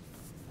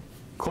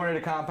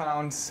 chlorinated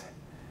compounds,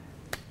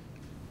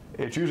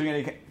 it's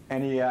usually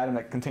any atom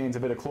that contains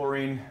a bit of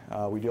chlorine.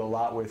 We deal a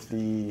lot with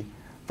the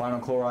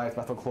vinyl chlorides,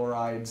 methyl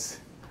chlorides.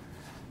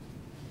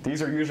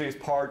 These are usually as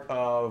part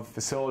of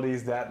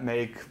facilities that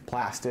make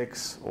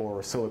plastics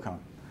or silicone.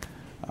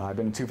 I've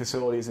been to 2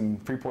 facilities in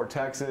Freeport,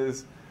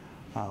 Texas.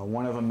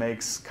 One of them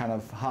makes kind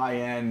of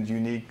high-end,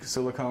 unique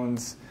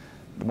silicones,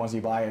 the ones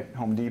you buy at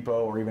Home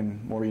Depot, or even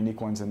more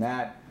unique ones than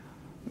that.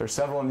 There's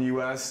several in the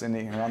U.S. and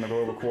around the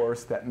globe, of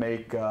course, that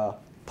make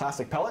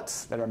plastic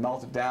pellets that are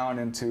melted down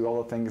into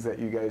all the things that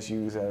you guys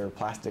use that are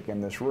plastic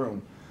in this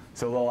room.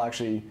 So they'll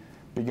actually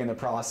begin the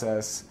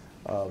process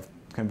of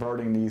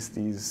converting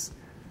these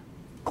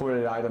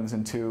chlorinated items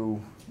into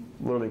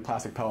literally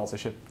plastic pellets. They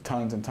ship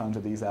tons and tons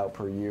of these out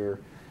per year,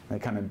 and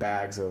they come in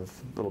bags of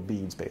little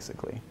beads,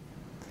 basically.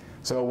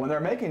 So when they're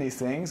making these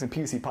things, and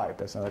PVC pipe,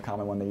 that's another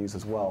common one they use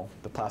as well,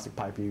 the plastic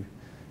pipe you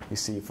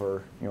see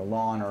for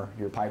lawn or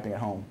your piping at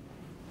home.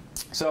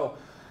 So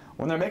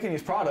when they're making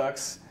these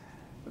products,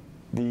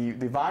 the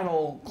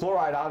vinyl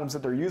chloride atoms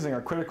that they're using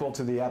are critical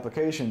to the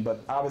application,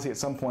 but obviously at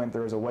some point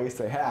there is a waste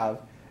they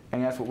have,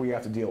 and that's what we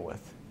have to deal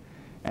with.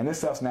 And this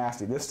stuff's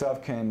nasty. This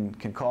stuff can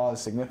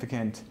cause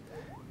significant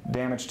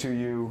damage to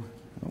you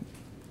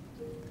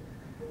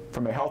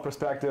from a health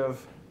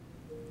perspective.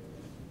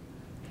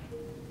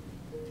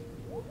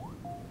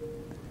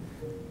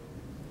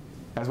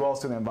 As well as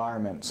to the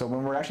environment. So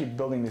when we're actually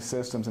building these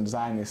systems and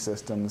designing these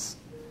systems,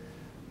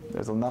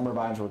 there's a number of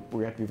items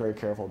we have to be very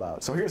careful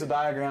about. So here's a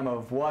diagram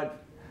of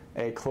what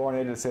a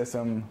chlorinated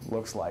system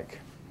looks like.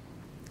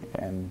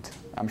 And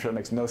I'm sure it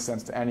makes no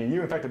sense to any of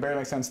you. In fact, it barely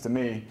makes sense to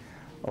me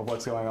of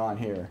what's going on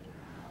here.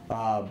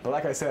 But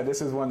like I said,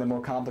 this is one of the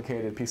more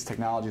complicated pieces of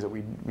technology that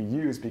we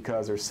use,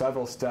 because there's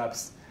several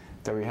steps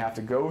that we have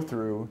to go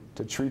through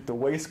to treat the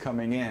waste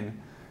coming in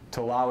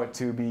to allow it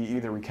to be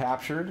either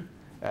recaptured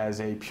as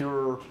a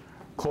pure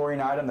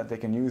chlorine item that they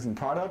can use in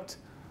product,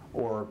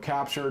 or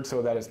captured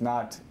so that it's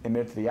not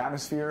emitted to the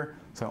atmosphere,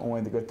 so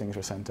only the good things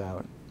are sent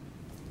out.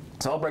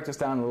 So I'll break this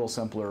down a little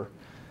simpler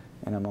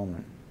in a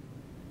moment.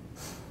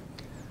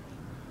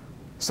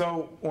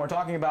 So when we're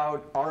talking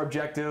about our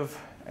objective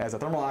as a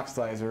thermal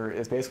oxidizer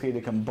is basically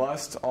to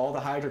combust all the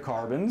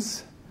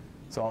hydrocarbons,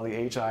 so all the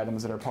H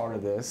items that are part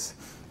of this,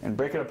 and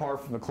break it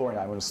apart from the chlorine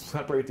item. We'll just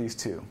separate these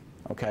two,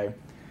 okay?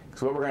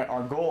 So what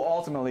our goal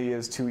ultimately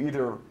is to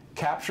either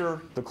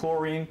capture the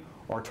chlorine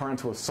or turn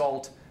into a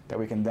salt that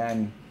we can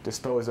then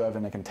dispose of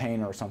in a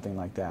container or something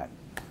like that.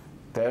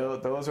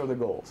 Those are the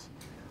goals.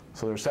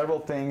 So there are several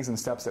things and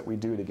steps that we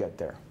do to get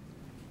there.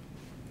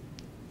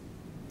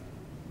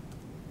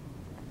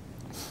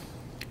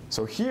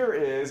 So here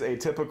is a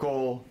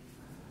typical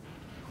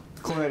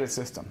chlorinated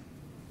system.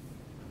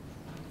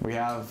 We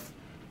have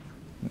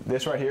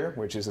this right here,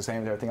 which is the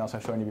same as everything else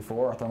I've shown you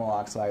before, our thermal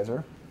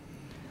oxidizer.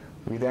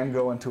 We then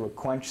go into a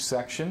quench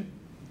section.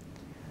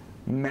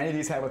 Many of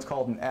these have what's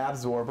called an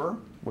absorber,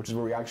 which is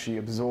where we actually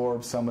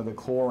absorb some of the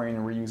chlorine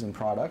and reuse in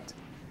product.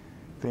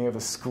 Then you have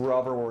a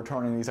scrubber where we're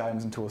turning these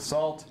items into a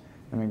salt,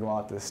 and we go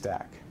out to the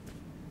stack.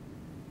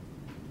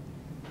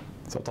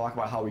 So I'll talk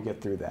about how we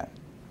get through that.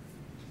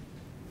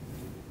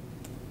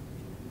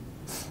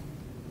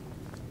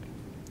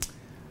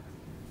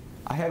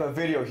 I have a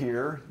video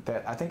here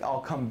that I think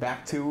I'll come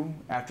back to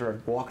after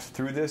I've walked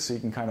through this, so you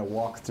can kind of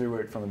walk through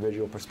it from a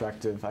visual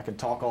perspective. I could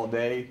talk all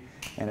day,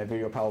 and a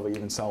video probably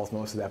even solves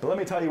most of that. But let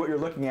me tell you what you're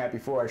looking at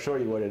before I show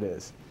you what it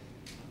is.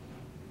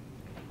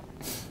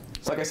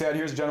 So like I said,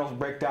 here's a general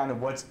breakdown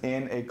of what's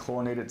in a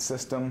chlorinated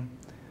system.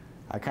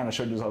 I kind of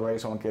showed you this already,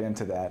 so I won't get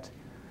into that.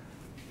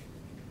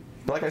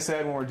 But like I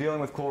said, when we're dealing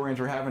with chlorines,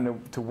 we're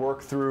having to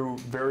work through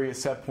various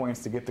set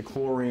points to get the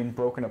chlorine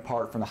broken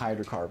apart from the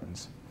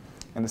hydrocarbons.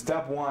 And the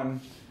step one,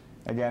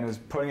 again, is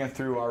putting it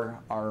through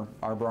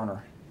our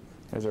burner.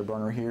 There's our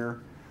burner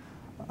here.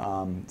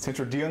 Since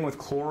we're dealing with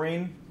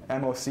chlorine,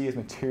 MOC is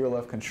material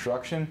of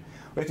construction.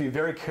 We have to be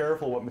very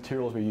careful what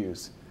materials we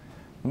use.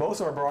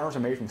 Most of our burners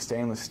are made from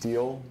stainless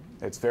steel.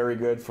 It's very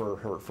good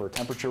for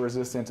temperature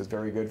resistance. It's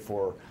very good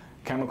for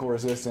chemical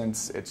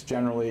resistance. It's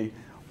generally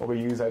what we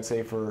use, I'd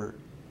say, for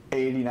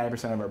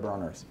 80–90% of our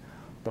burners.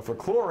 But for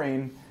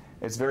chlorine,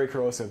 it's very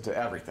corrosive to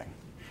everything.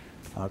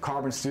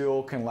 Carbon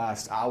steel can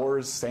last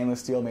hours. Stainless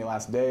steel may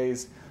last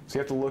days. So you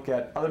have to look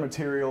at other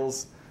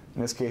materials.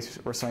 In this case,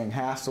 we're saying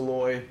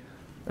Hastelloy.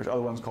 There's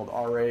other ones called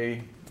RA,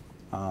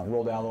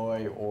 rolled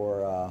alloy,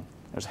 or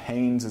there's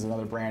Haynes is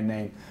another brand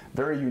name.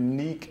 Very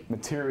unique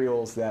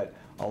materials that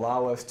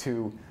allow us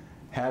to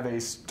have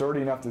a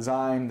sturdy enough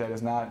design that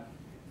is not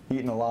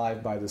eaten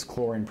alive by this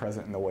chlorine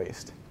present in the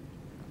waste.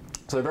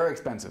 So they're very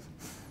expensive.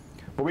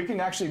 But we can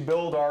actually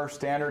build our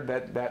standard,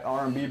 that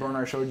R&B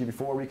burner I showed you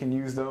before. We can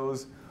use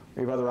those.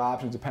 We have other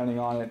options depending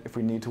on it if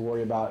we need to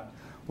worry about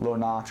low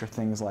NOx or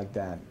things like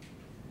that.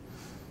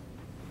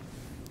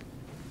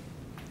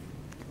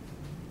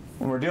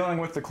 When we're dealing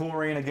with the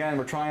chlorine, again,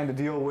 we're trying to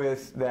deal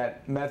with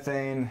that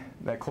methane,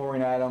 that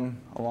chlorine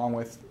atom, along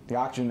with the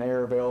oxygen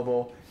air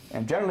available.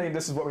 And generally,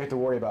 this is what we have to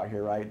worry about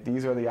here, right?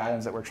 These are the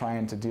items that we're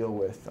trying to deal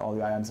with, all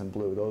the items in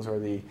blue. Those are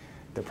the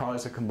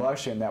products of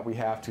combustion that we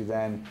have to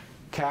then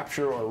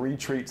capture or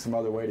retreat some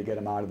other way to get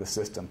them out of the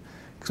system.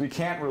 Because we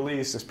can't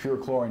release this pure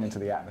chlorine into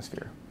the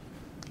atmosphere.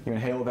 You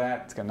inhale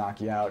that, it's going to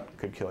knock you out,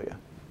 could kill you.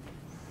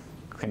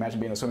 Okay, imagine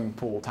being in a swimming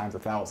pool times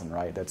 1,000,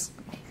 right? That's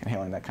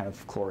inhaling that kind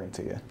of chlorine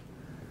to you.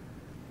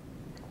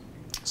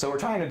 So we're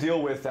trying to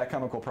deal with that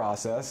chemical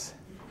process.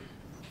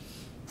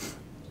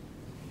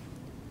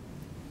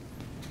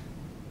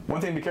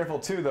 One thing to be careful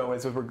too, though,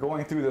 is if we're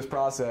going through this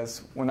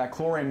process, when that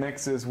chlorine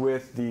mixes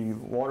with the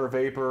water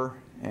vapor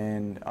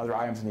and other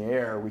items in the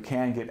air, we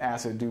can get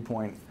acid dew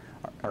point,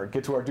 or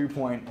get to our dew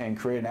point and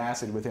create an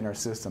acid within our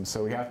system.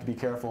 So we have to be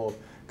careful of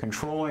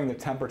controlling the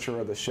temperature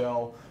of the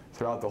shell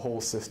throughout the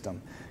whole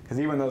system. Because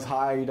even those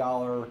high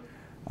dollar,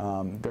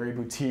 very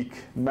boutique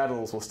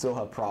metals will still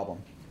have problem.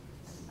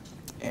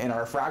 And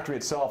our refractory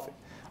itself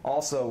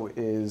also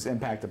is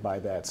impacted by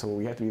that. So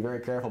we have to be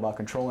very careful about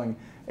controlling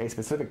a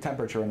specific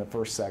temperature in the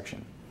first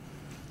section.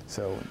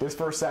 So this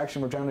first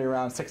section, we're generally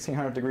around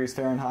 1600 degrees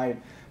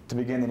Fahrenheit to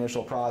begin the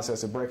initial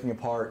process of breaking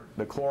apart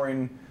the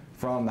chlorine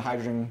from the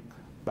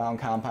hydrogen-bound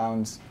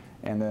compounds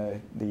and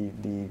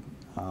the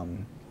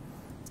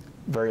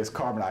various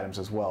carbon items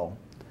as well.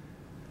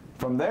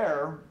 From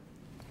there,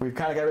 we've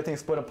kind of got everything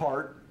split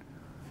apart.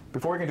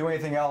 Before we can do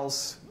anything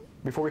else,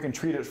 before we can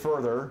treat it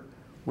further,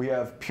 we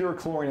have pure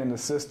chlorine in the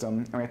system,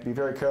 and we have to be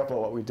very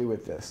careful what we do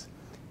with this.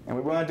 And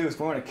what we want to do is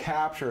we want to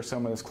capture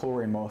some of this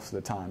chlorine most of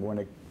the time. We want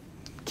to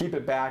keep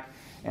it back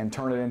and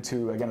turn it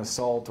into, again, a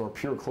salt or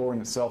pure chlorine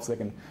itself so they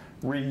can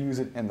reuse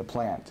it in the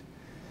plant.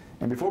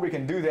 And before we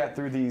can do that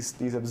through these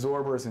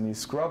absorbers and these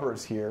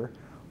scrubbers here,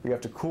 we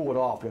have to cool it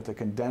off. We have to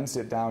condense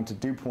it down to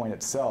dew point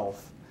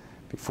itself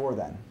before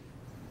then.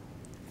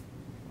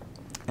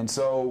 And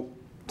so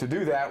to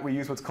do that, we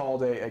use what's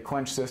called a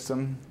quench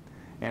system.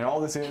 And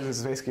all this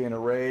is basically an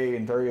array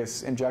and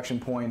various injection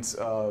points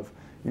of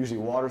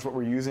usually water is what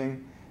we're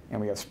using. And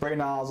we have spray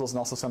nozzles and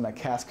also some that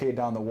cascade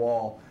down the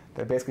wall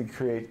that basically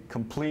create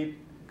complete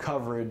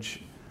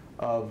coverage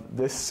of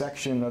this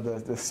section of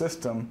the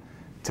system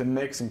to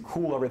mix and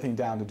cool everything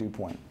down to dew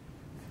point.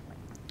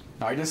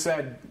 Now I just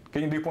said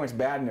getting dew point's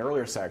bad in the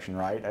earlier section,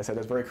 right? I said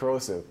that's very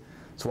corrosive.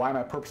 So why am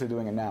I purposely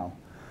doing it now?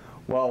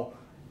 Well,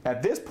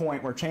 at this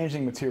point we're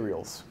changing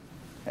materials.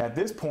 At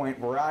this point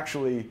we're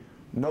actually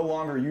no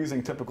longer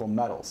using typical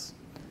metals.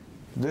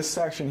 This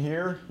section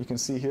here, you can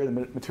see here the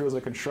materials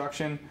of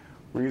construction.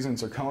 We're using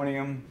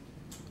zirconium,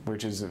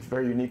 which is a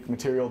very unique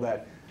material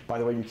that, by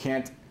the way, you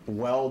can't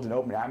weld in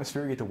open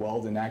atmosphere. You get to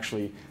weld in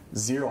actually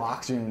zero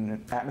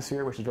oxygen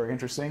atmosphere, which is very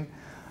interesting,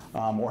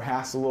 or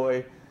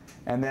Hastelloy.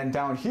 And then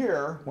down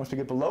here, once we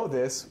get below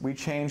this, we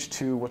change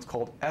to what's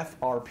called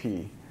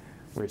FRP,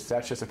 which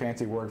that's just a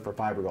fancy word for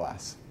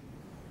fiberglass.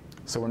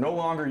 So we're no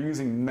longer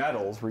using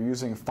metals, we're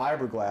using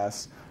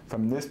fiberglass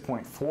from this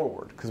point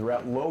forward, because we're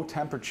at low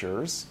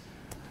temperatures.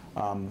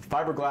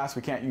 Fiberglass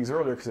we can't use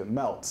earlier because it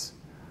melts.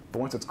 But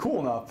once it's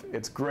cool enough,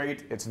 it's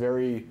great, it's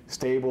very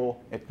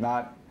stable, it's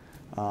not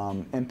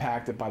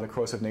impacted by the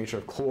corrosive nature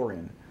of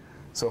chlorine.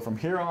 So from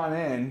here on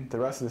in, the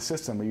rest of the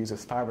system we use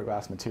this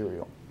fiberglass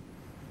material,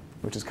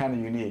 which is kind of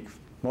unique.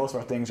 Most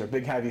of our things are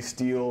big heavy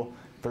steel,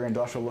 very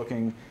industrial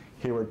looking.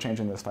 Here we're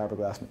changing this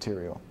fiberglass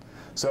material.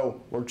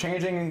 So we're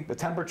changing the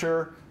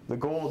temperature. The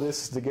goal of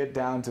this is to get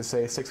down to,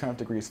 say, 600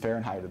 degrees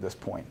Fahrenheit at this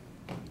point.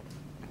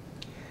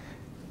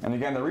 And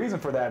again, the reason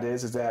for that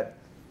is that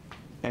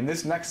in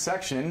this next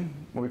section,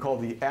 what we call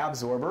the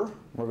absorber,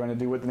 we're going to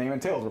do what the name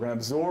entails. We're going to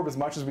absorb as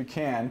much as we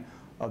can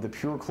of the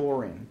pure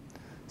chlorine.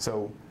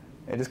 So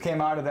it just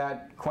came out of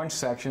that quench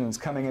section and it's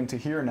coming into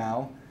here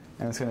now,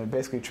 and it's going to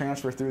basically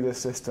transfer through this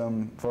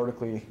system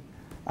vertically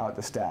out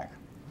the stack.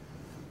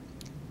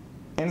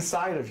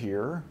 Inside of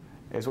here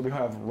is what we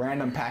have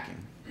random packing.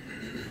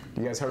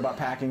 You guys heard about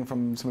packing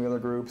from some of the other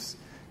groups?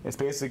 It's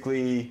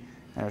basically,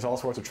 and there's all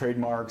sorts of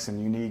trademarks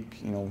and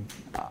unique,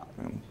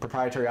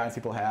 proprietary items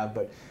people have,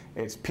 but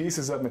it's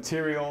pieces of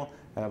material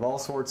that have all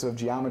sorts of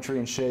geometry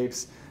and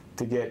shapes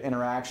to get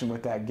interaction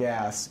with that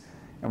gas,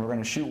 and we're going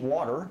to shoot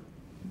water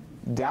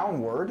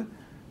downward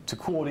to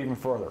cool it even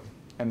further.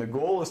 And the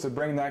goal is to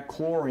bring that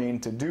chlorine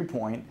to dew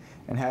point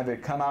and have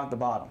it come out the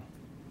bottom.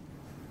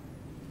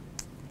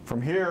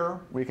 From here,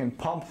 we can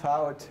pump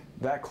out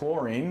that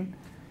chlorine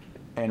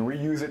and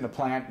reuse it in the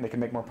plant, and they can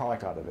make more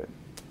product out of it.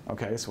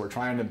 Okay, so we're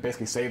trying to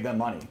basically save them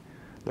money.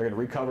 They're going to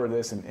recover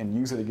this and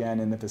use it again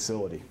in the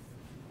facility.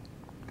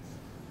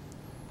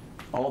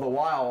 All the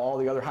while, all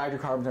the other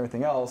hydrocarbons and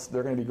everything else,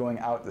 they're going to be going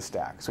out the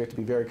stack. So we have to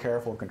be very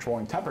careful of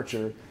controlling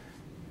temperature.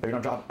 If we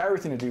don't drop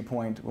everything to dew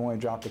point, we only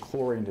drop the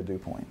chlorine to dew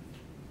point.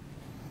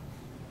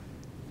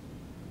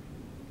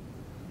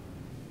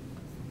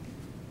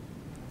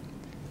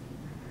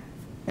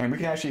 And we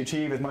can actually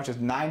achieve as much as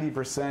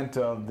 90%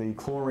 of the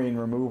chlorine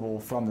removal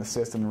from the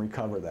system and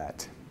recover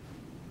that.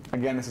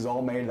 Again, this is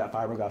all made of that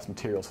fiberglass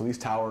material. So these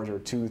towers are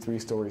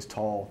 2-3 stories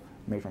tall,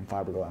 made from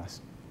fiberglass.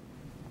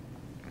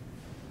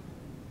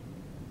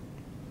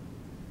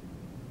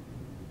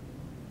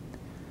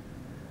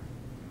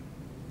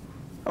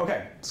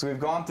 Okay, so we've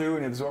gone through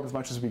and absorbed as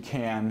much as we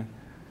can.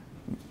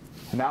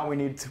 Now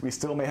we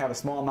still may have a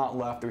small amount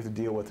left that we have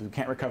to deal with. We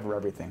can't recover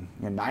everything.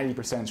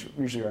 90% is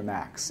usually our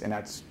max, and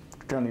that's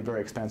generally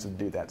very expensive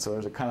to do that. So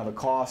there's a kind of a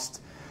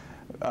cost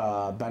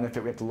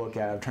benefit we have to look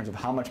at in terms of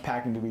how much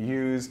packing do we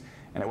use,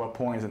 and at what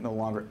point is it no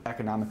longer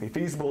economically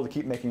feasible to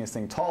keep making this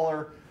thing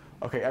taller.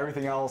 Okay,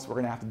 everything else we're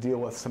going to have to deal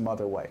with some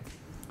other way.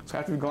 So So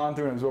after we've gone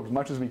through and absorbed as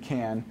much as we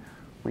can,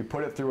 we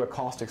put it through a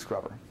caustic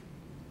scrubber.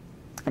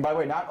 And by the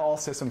way, not all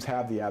systems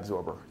have the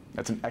absorber.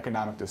 That's an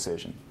economic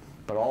decision.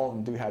 But all of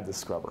them do have this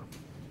scrubber.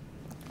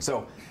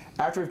 So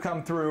after we've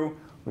come through,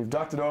 we've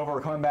ducted over,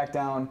 we're coming back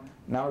down.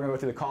 Now we're going to go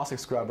through the caustic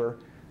scrubber.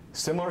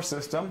 Similar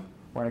system.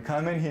 We're going to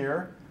come in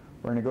here.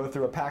 We're going to go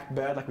through a packed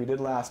bed like we did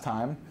last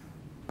time.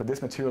 But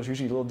this material is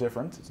usually a little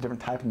different. It's a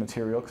different type of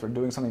material because we're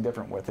doing something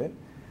different with it.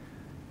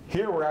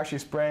 Here we're actually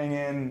spraying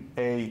in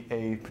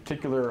a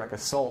particular, like a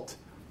salt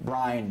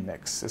brine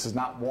mix. This is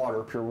not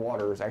water, pure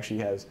water. It actually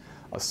has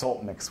a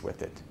salt mix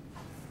with it,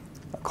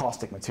 a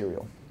caustic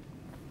material.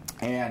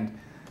 And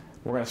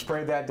we're going to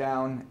spray that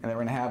down, and then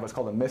we're going to have what's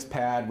called a mist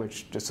pad,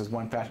 which just is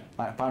one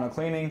final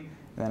cleaning,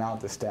 and then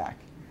out the stack.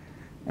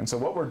 And so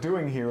what we're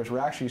doing here is we're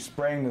actually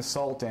spraying the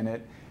salt in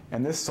it,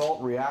 and this salt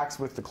reacts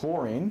with the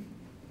chlorine.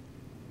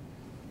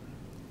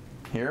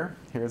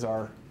 Here's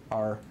our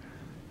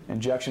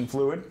injection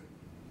fluid.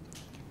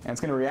 And it's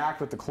going to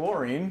react with the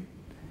chlorine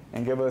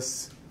and give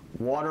us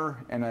water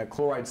and a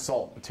chloride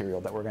salt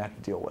material that we're going to have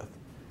to deal with.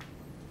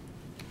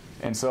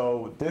 And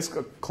so this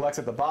collects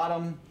at the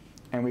bottom,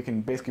 and we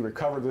can basically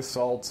recover this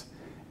salt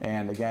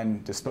and,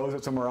 again, dispose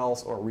it somewhere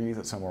else or reuse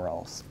it somewhere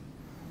else.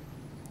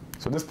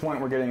 So at this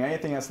point, we're getting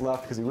anything that's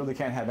left because we really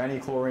can't have any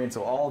chlorine,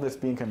 so all of this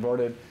being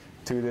converted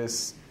to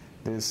this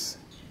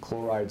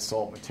chloride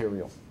salt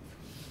material.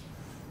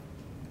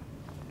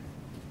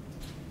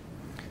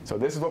 So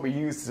this is what we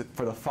use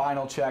for the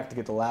final check to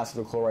get the last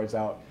of the chlorides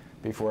out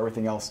before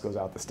everything else goes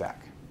out the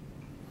stack.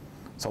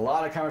 So a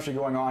lot of chemistry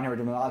going on here. We're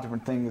doing a lot of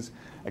different things.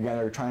 Again,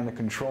 we're trying to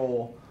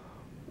control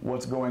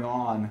what's going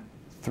on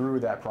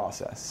through that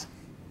process.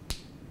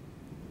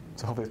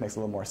 So hopefully this makes a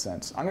little more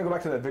sense. I'm going to go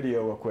back to that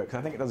video real quick because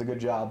I think it does a good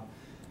job.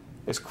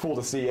 It's cool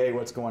to see, A,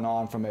 what's going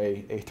on from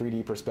a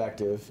 3D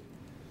perspective.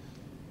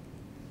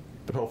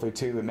 But hopefully,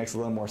 too, it makes a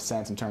little more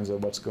sense in terms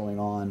of what's going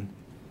on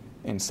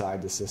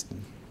inside the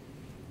system.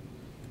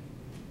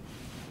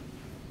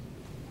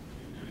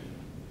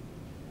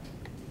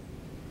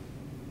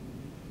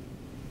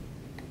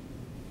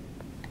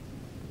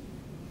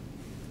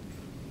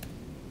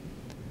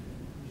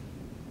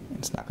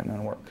 It's not going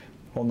to work.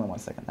 Hold on one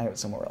second. I have it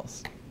somewhere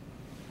else.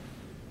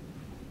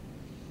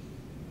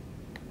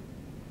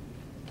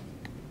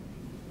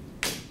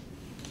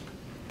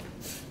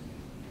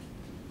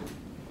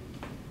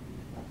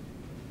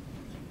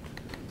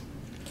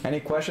 Any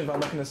questions on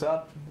looking this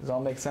up? Does it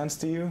all make sense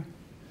to you?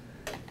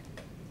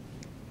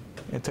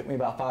 It took me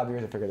about 5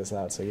 years to figure this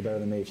out, so you're better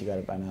than me if you got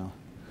it by now.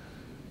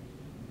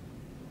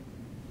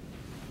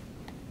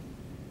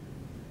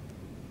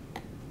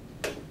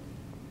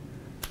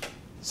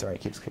 Sorry,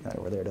 it keeps kicking that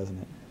over there, doesn't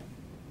it?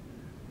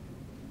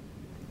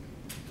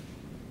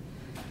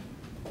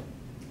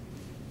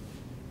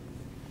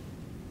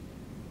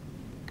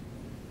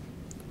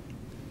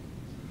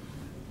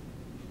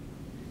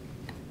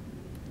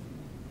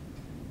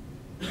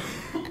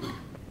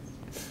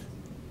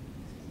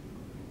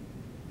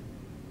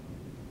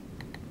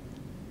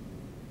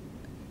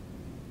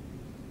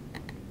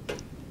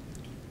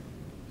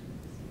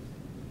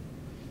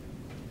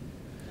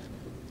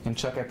 And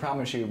Chuck, I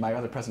promise you, my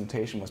other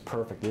presentation was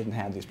perfect. It didn't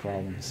have these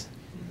problems.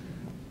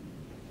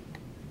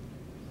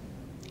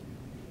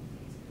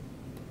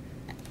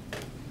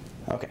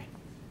 Okay.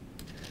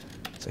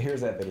 So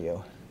here's that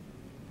video.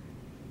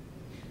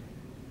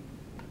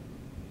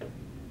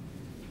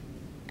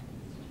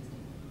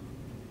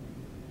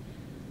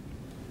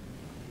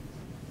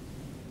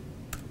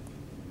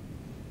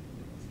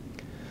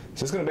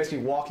 So it's going to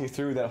basically walk you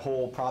through that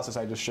whole process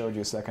I just showed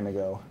you a second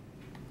ago.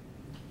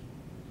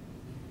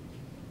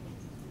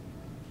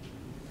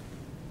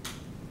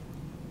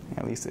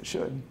 At least it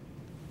should.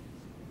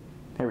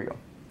 Here we go.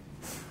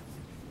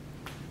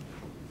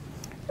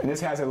 And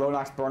this has a low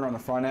NOx burner on the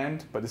front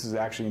end, but this is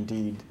actually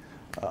indeed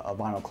a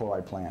vinyl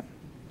chloride plant.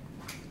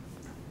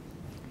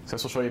 So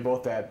this will show you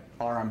both that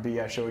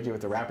RMB I showed you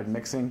with the rapid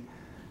mixing,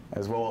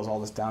 as well as all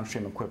this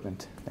downstream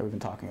equipment that we've been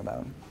talking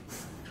about.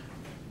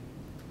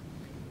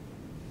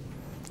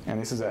 And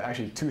this is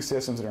actually two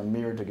systems that are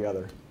mirrored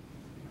together.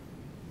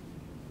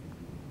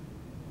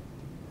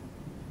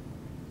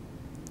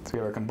 So we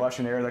have our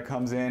combustion air that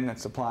comes in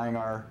that's supplying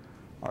our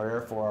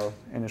air for our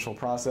initial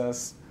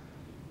process.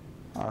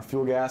 Our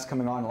fuel gas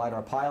coming on to light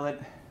our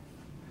pilot.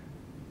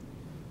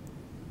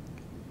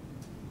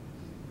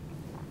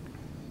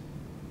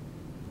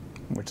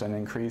 Which then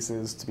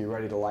increases to be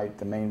ready to light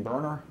the main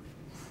burner.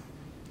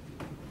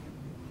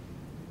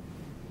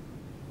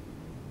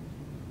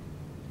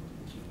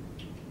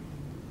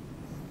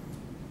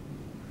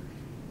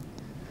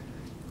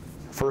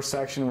 First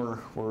section,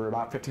 we're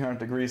about 1500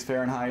 degrees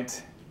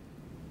Fahrenheit.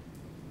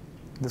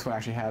 This one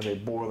actually has a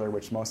boiler,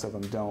 which most of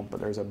them don't,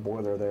 but there's a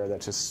boiler there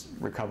that's just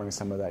recovering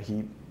some of that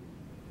heat.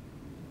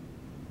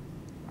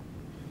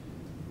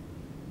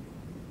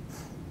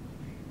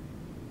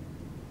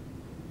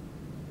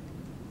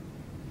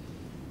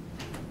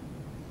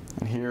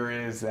 And here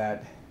is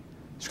that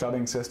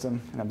scrubbing system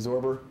and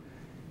absorber.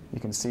 You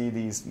can see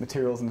these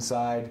materials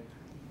inside.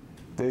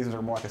 These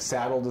are more like a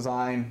saddle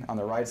design. On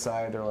the right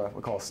side, they're what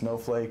we call a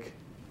snowflake,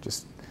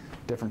 just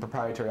different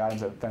proprietary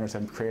items that vendors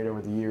have created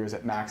over the years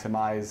that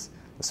maximize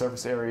the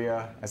surface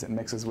area as it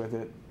mixes with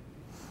it.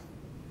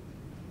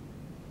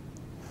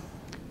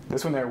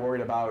 This one they're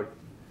worried about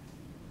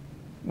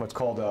what's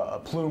called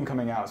a plume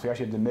coming out. So we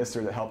actually have a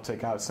demister that helps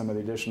take out some of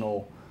the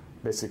additional,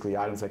 basically,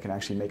 items that can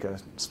actually make a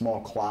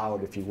small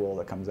cloud, if you will,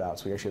 that comes out.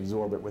 So we actually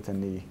absorb it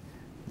within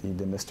the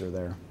demister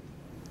there.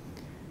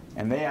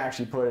 And they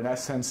actually put an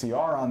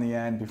SNCR on the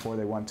end before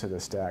they went to the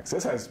stack. So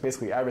this has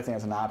basically everything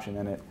as an option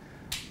in it,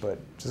 but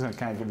just going to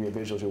kind of give you a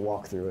visual as you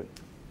walk through it.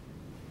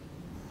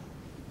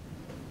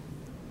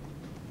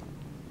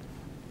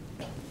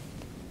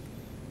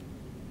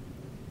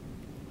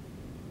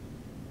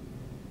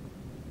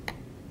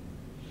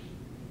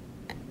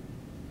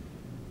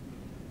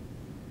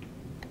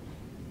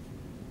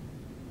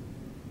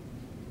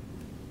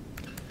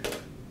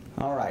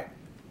 All right.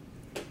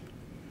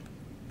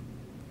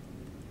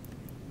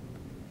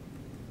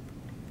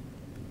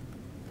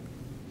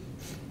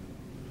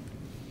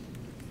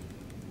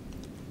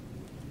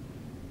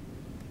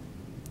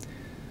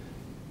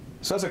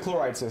 So that's a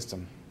chloride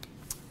system.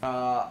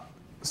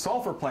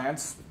 Sulfur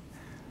plants,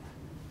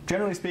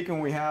 generally speaking,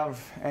 when we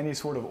have any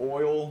sort of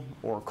oil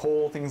or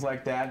coal, things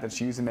like that, that's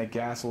used to make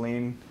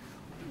gasoline,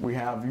 we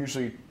have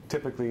usually,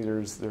 typically,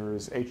 there's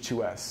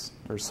H2S,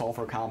 there's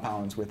sulfur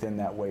compounds within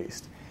that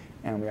waste,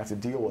 and we have to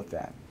deal with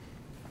that.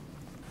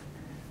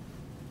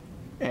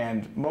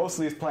 And most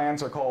of these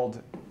plants are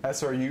called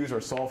SRUs, or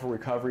sulfur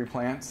recovery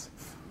plants.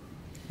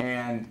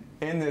 And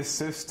in this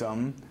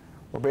system,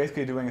 we're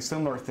basically doing a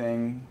similar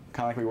thing,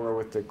 kind of like we were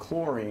with the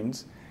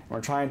chlorines. And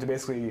we're trying to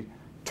basically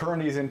turn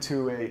these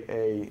into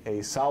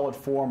a solid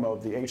form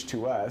of the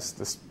H2S,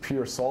 this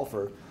pure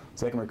sulfur,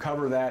 so they can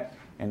recover that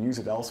and use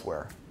it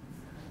elsewhere.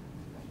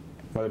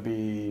 Whether it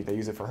be they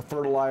use it for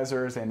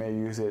fertilizers, they may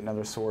use it in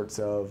other sorts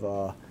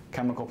of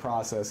chemical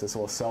processes, so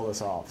we'll sell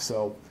this off.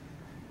 So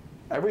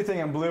everything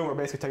in blue are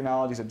basically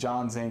technologies that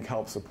John's Inc.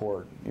 helps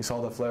support. You saw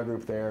the flare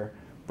group there.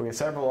 But we have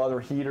several other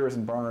heaters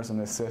and burners in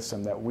this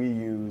system that we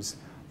use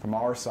from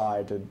our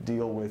side to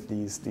deal with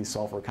these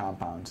sulfur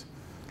compounds.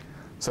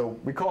 So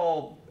we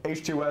call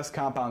H2S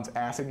compounds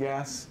acid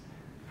gas.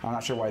 I'm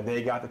not sure why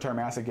they got the term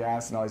acid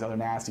gas and all these other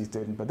nasties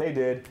didn't, but they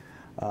did.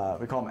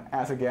 We call them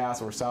acid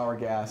gas or sour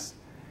gas.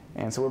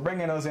 And so we're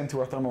bringing those into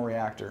our thermal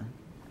reactor.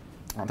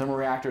 A thermal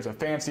reactor is a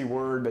fancy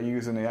word they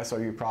use in the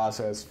SRU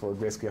process for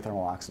basically a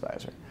thermal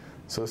oxidizer.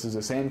 So this is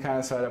the same kind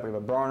of setup. We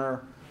have a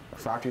burner, a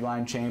factory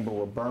line chamber.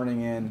 We're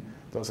burning in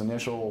those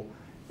initial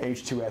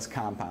H2S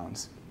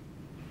compounds.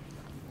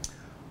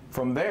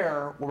 From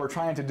there, what we're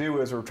trying to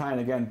do is we're trying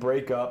to, again,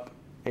 break up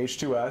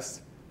H2S,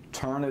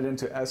 turn it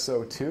into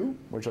SO2,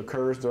 which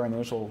occurs during the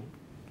initial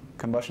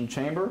combustion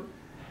chamber.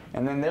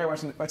 And then there,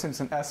 once it's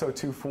in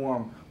SO2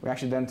 form, we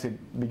actually then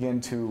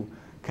begin to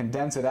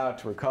condense it out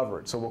to recover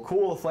it. So we'll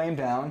cool the flame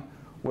down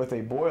with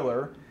a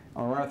boiler,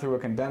 and we'll run it through a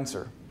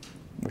condenser,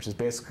 which is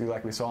basically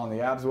like we saw in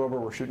the absorber.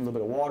 We're shooting a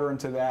little bit of water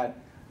into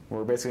that.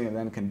 We're basically going to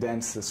then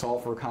condense the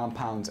sulfur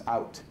compounds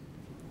out.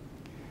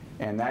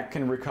 And that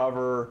can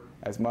recover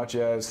as much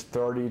as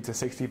 30 to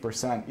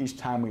 60% each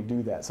time we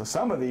do that. So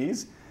some of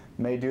these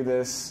may do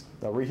this,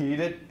 they'll reheat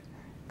it,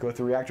 go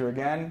through the reactor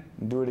again,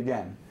 and do it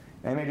again.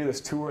 They may do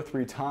this 2 or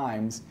 3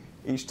 times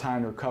each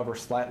time to recover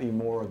slightly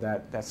more of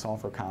that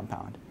sulfur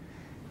compound.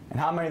 And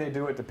how many they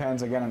do it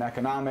depends, again, on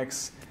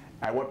economics.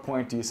 At what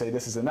point do you say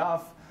this is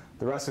enough?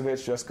 The rest of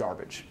it's just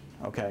garbage,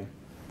 okay?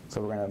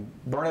 So we're going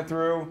to burn it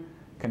through,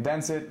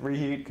 condense it,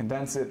 reheat,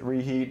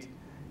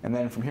 and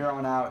then from here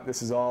on out,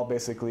 this is all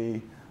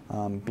basically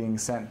being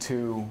sent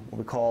to what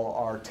we call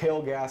our tail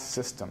gas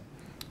system.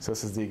 So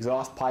this is the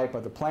exhaust pipe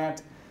of the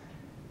plant.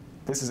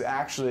 This is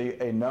actually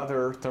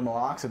another thermal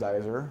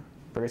oxidizer,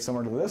 very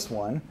similar to this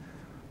one,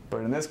 but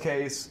in this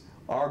case,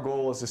 our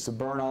goal is just to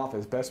burn off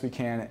as best we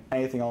can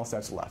anything else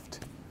that's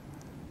left.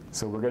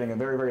 So we're getting a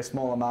very, very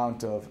small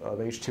amount of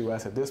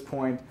H2S at this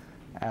point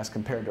as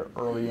compared to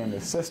early in the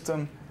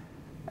system.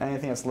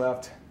 Anything that's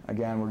left,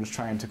 again, we're just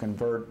trying to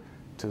convert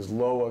to as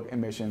low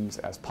emissions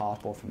as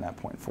possible from that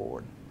point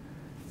forward.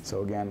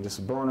 So again, just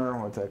a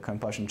burner with a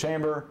combustion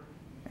chamber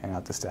and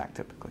out the stack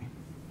typically.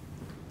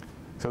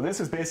 So this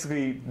is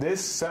basically,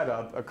 this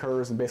setup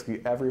occurs in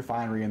basically every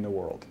refinery in the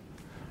world.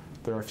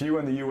 There are a few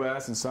in the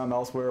US and some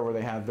elsewhere where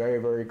they have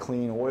very, very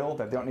clean oil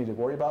that they don't need to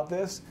worry about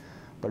this,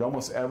 but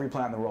almost every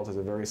plant in the world has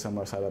a very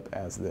similar setup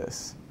as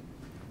this.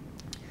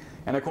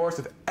 And of course,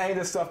 if any of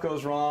this stuff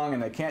goes wrong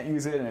and they can't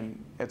use it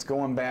and it's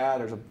going bad,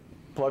 there's a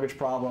pluggage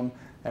problem,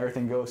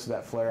 everything goes to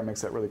that flare and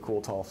makes that really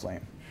cool tall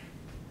flame.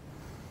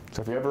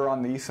 So if you're ever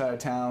on the east side of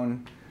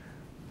town,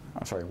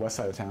 I'm sorry, west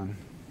side of town,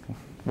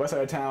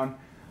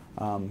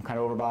 kind of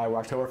over by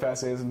where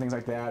Oktoberfest is and things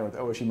like that, or the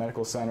OSU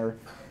Medical Center,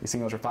 you see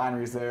those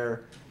refineries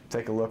there,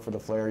 take a look for the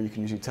flare. You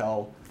can usually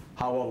tell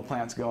how well the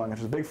plant's going. If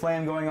there's a big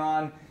flame going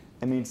on,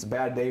 it means it's a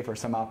bad day for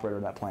some operator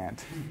in that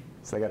plant.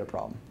 So they got a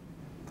problem.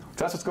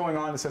 So that's what's going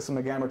on in the system.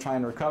 Again, we're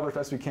trying to recover as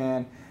best we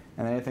can,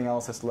 and anything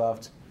else that's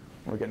left,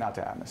 we're getting out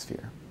to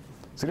atmosphere.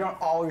 So we don't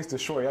always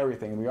destroy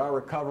everything. We are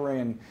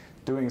recovering and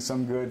doing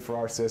some good for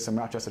our system,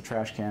 not just a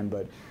trash can,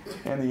 but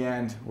in the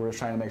end, we're just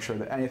trying to make sure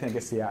that anything that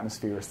gets to the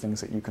atmosphere is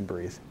things that you can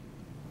breathe.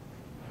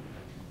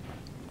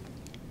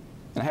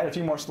 And I had a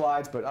few more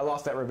slides, but I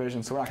lost that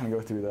revision, so we're not going to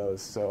go through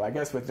those. So I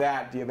guess with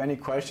that, do you have any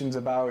questions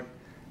about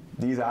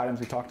these items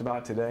we talked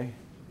about today?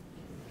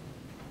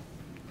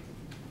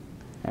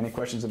 Any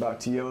questions about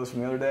TOs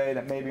from the other day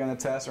that may be on the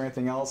test or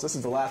anything else? This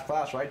is the last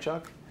class, right,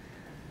 Chuck?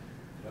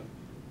 Yep.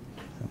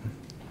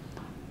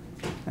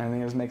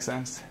 Anything else make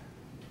sense?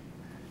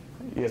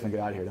 You guys want to get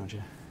out of here, don't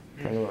you?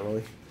 Okay, a little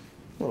early.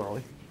 A little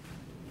early.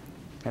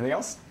 Anything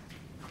else?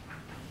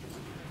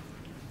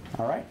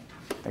 All right.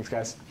 Thanks,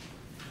 guys.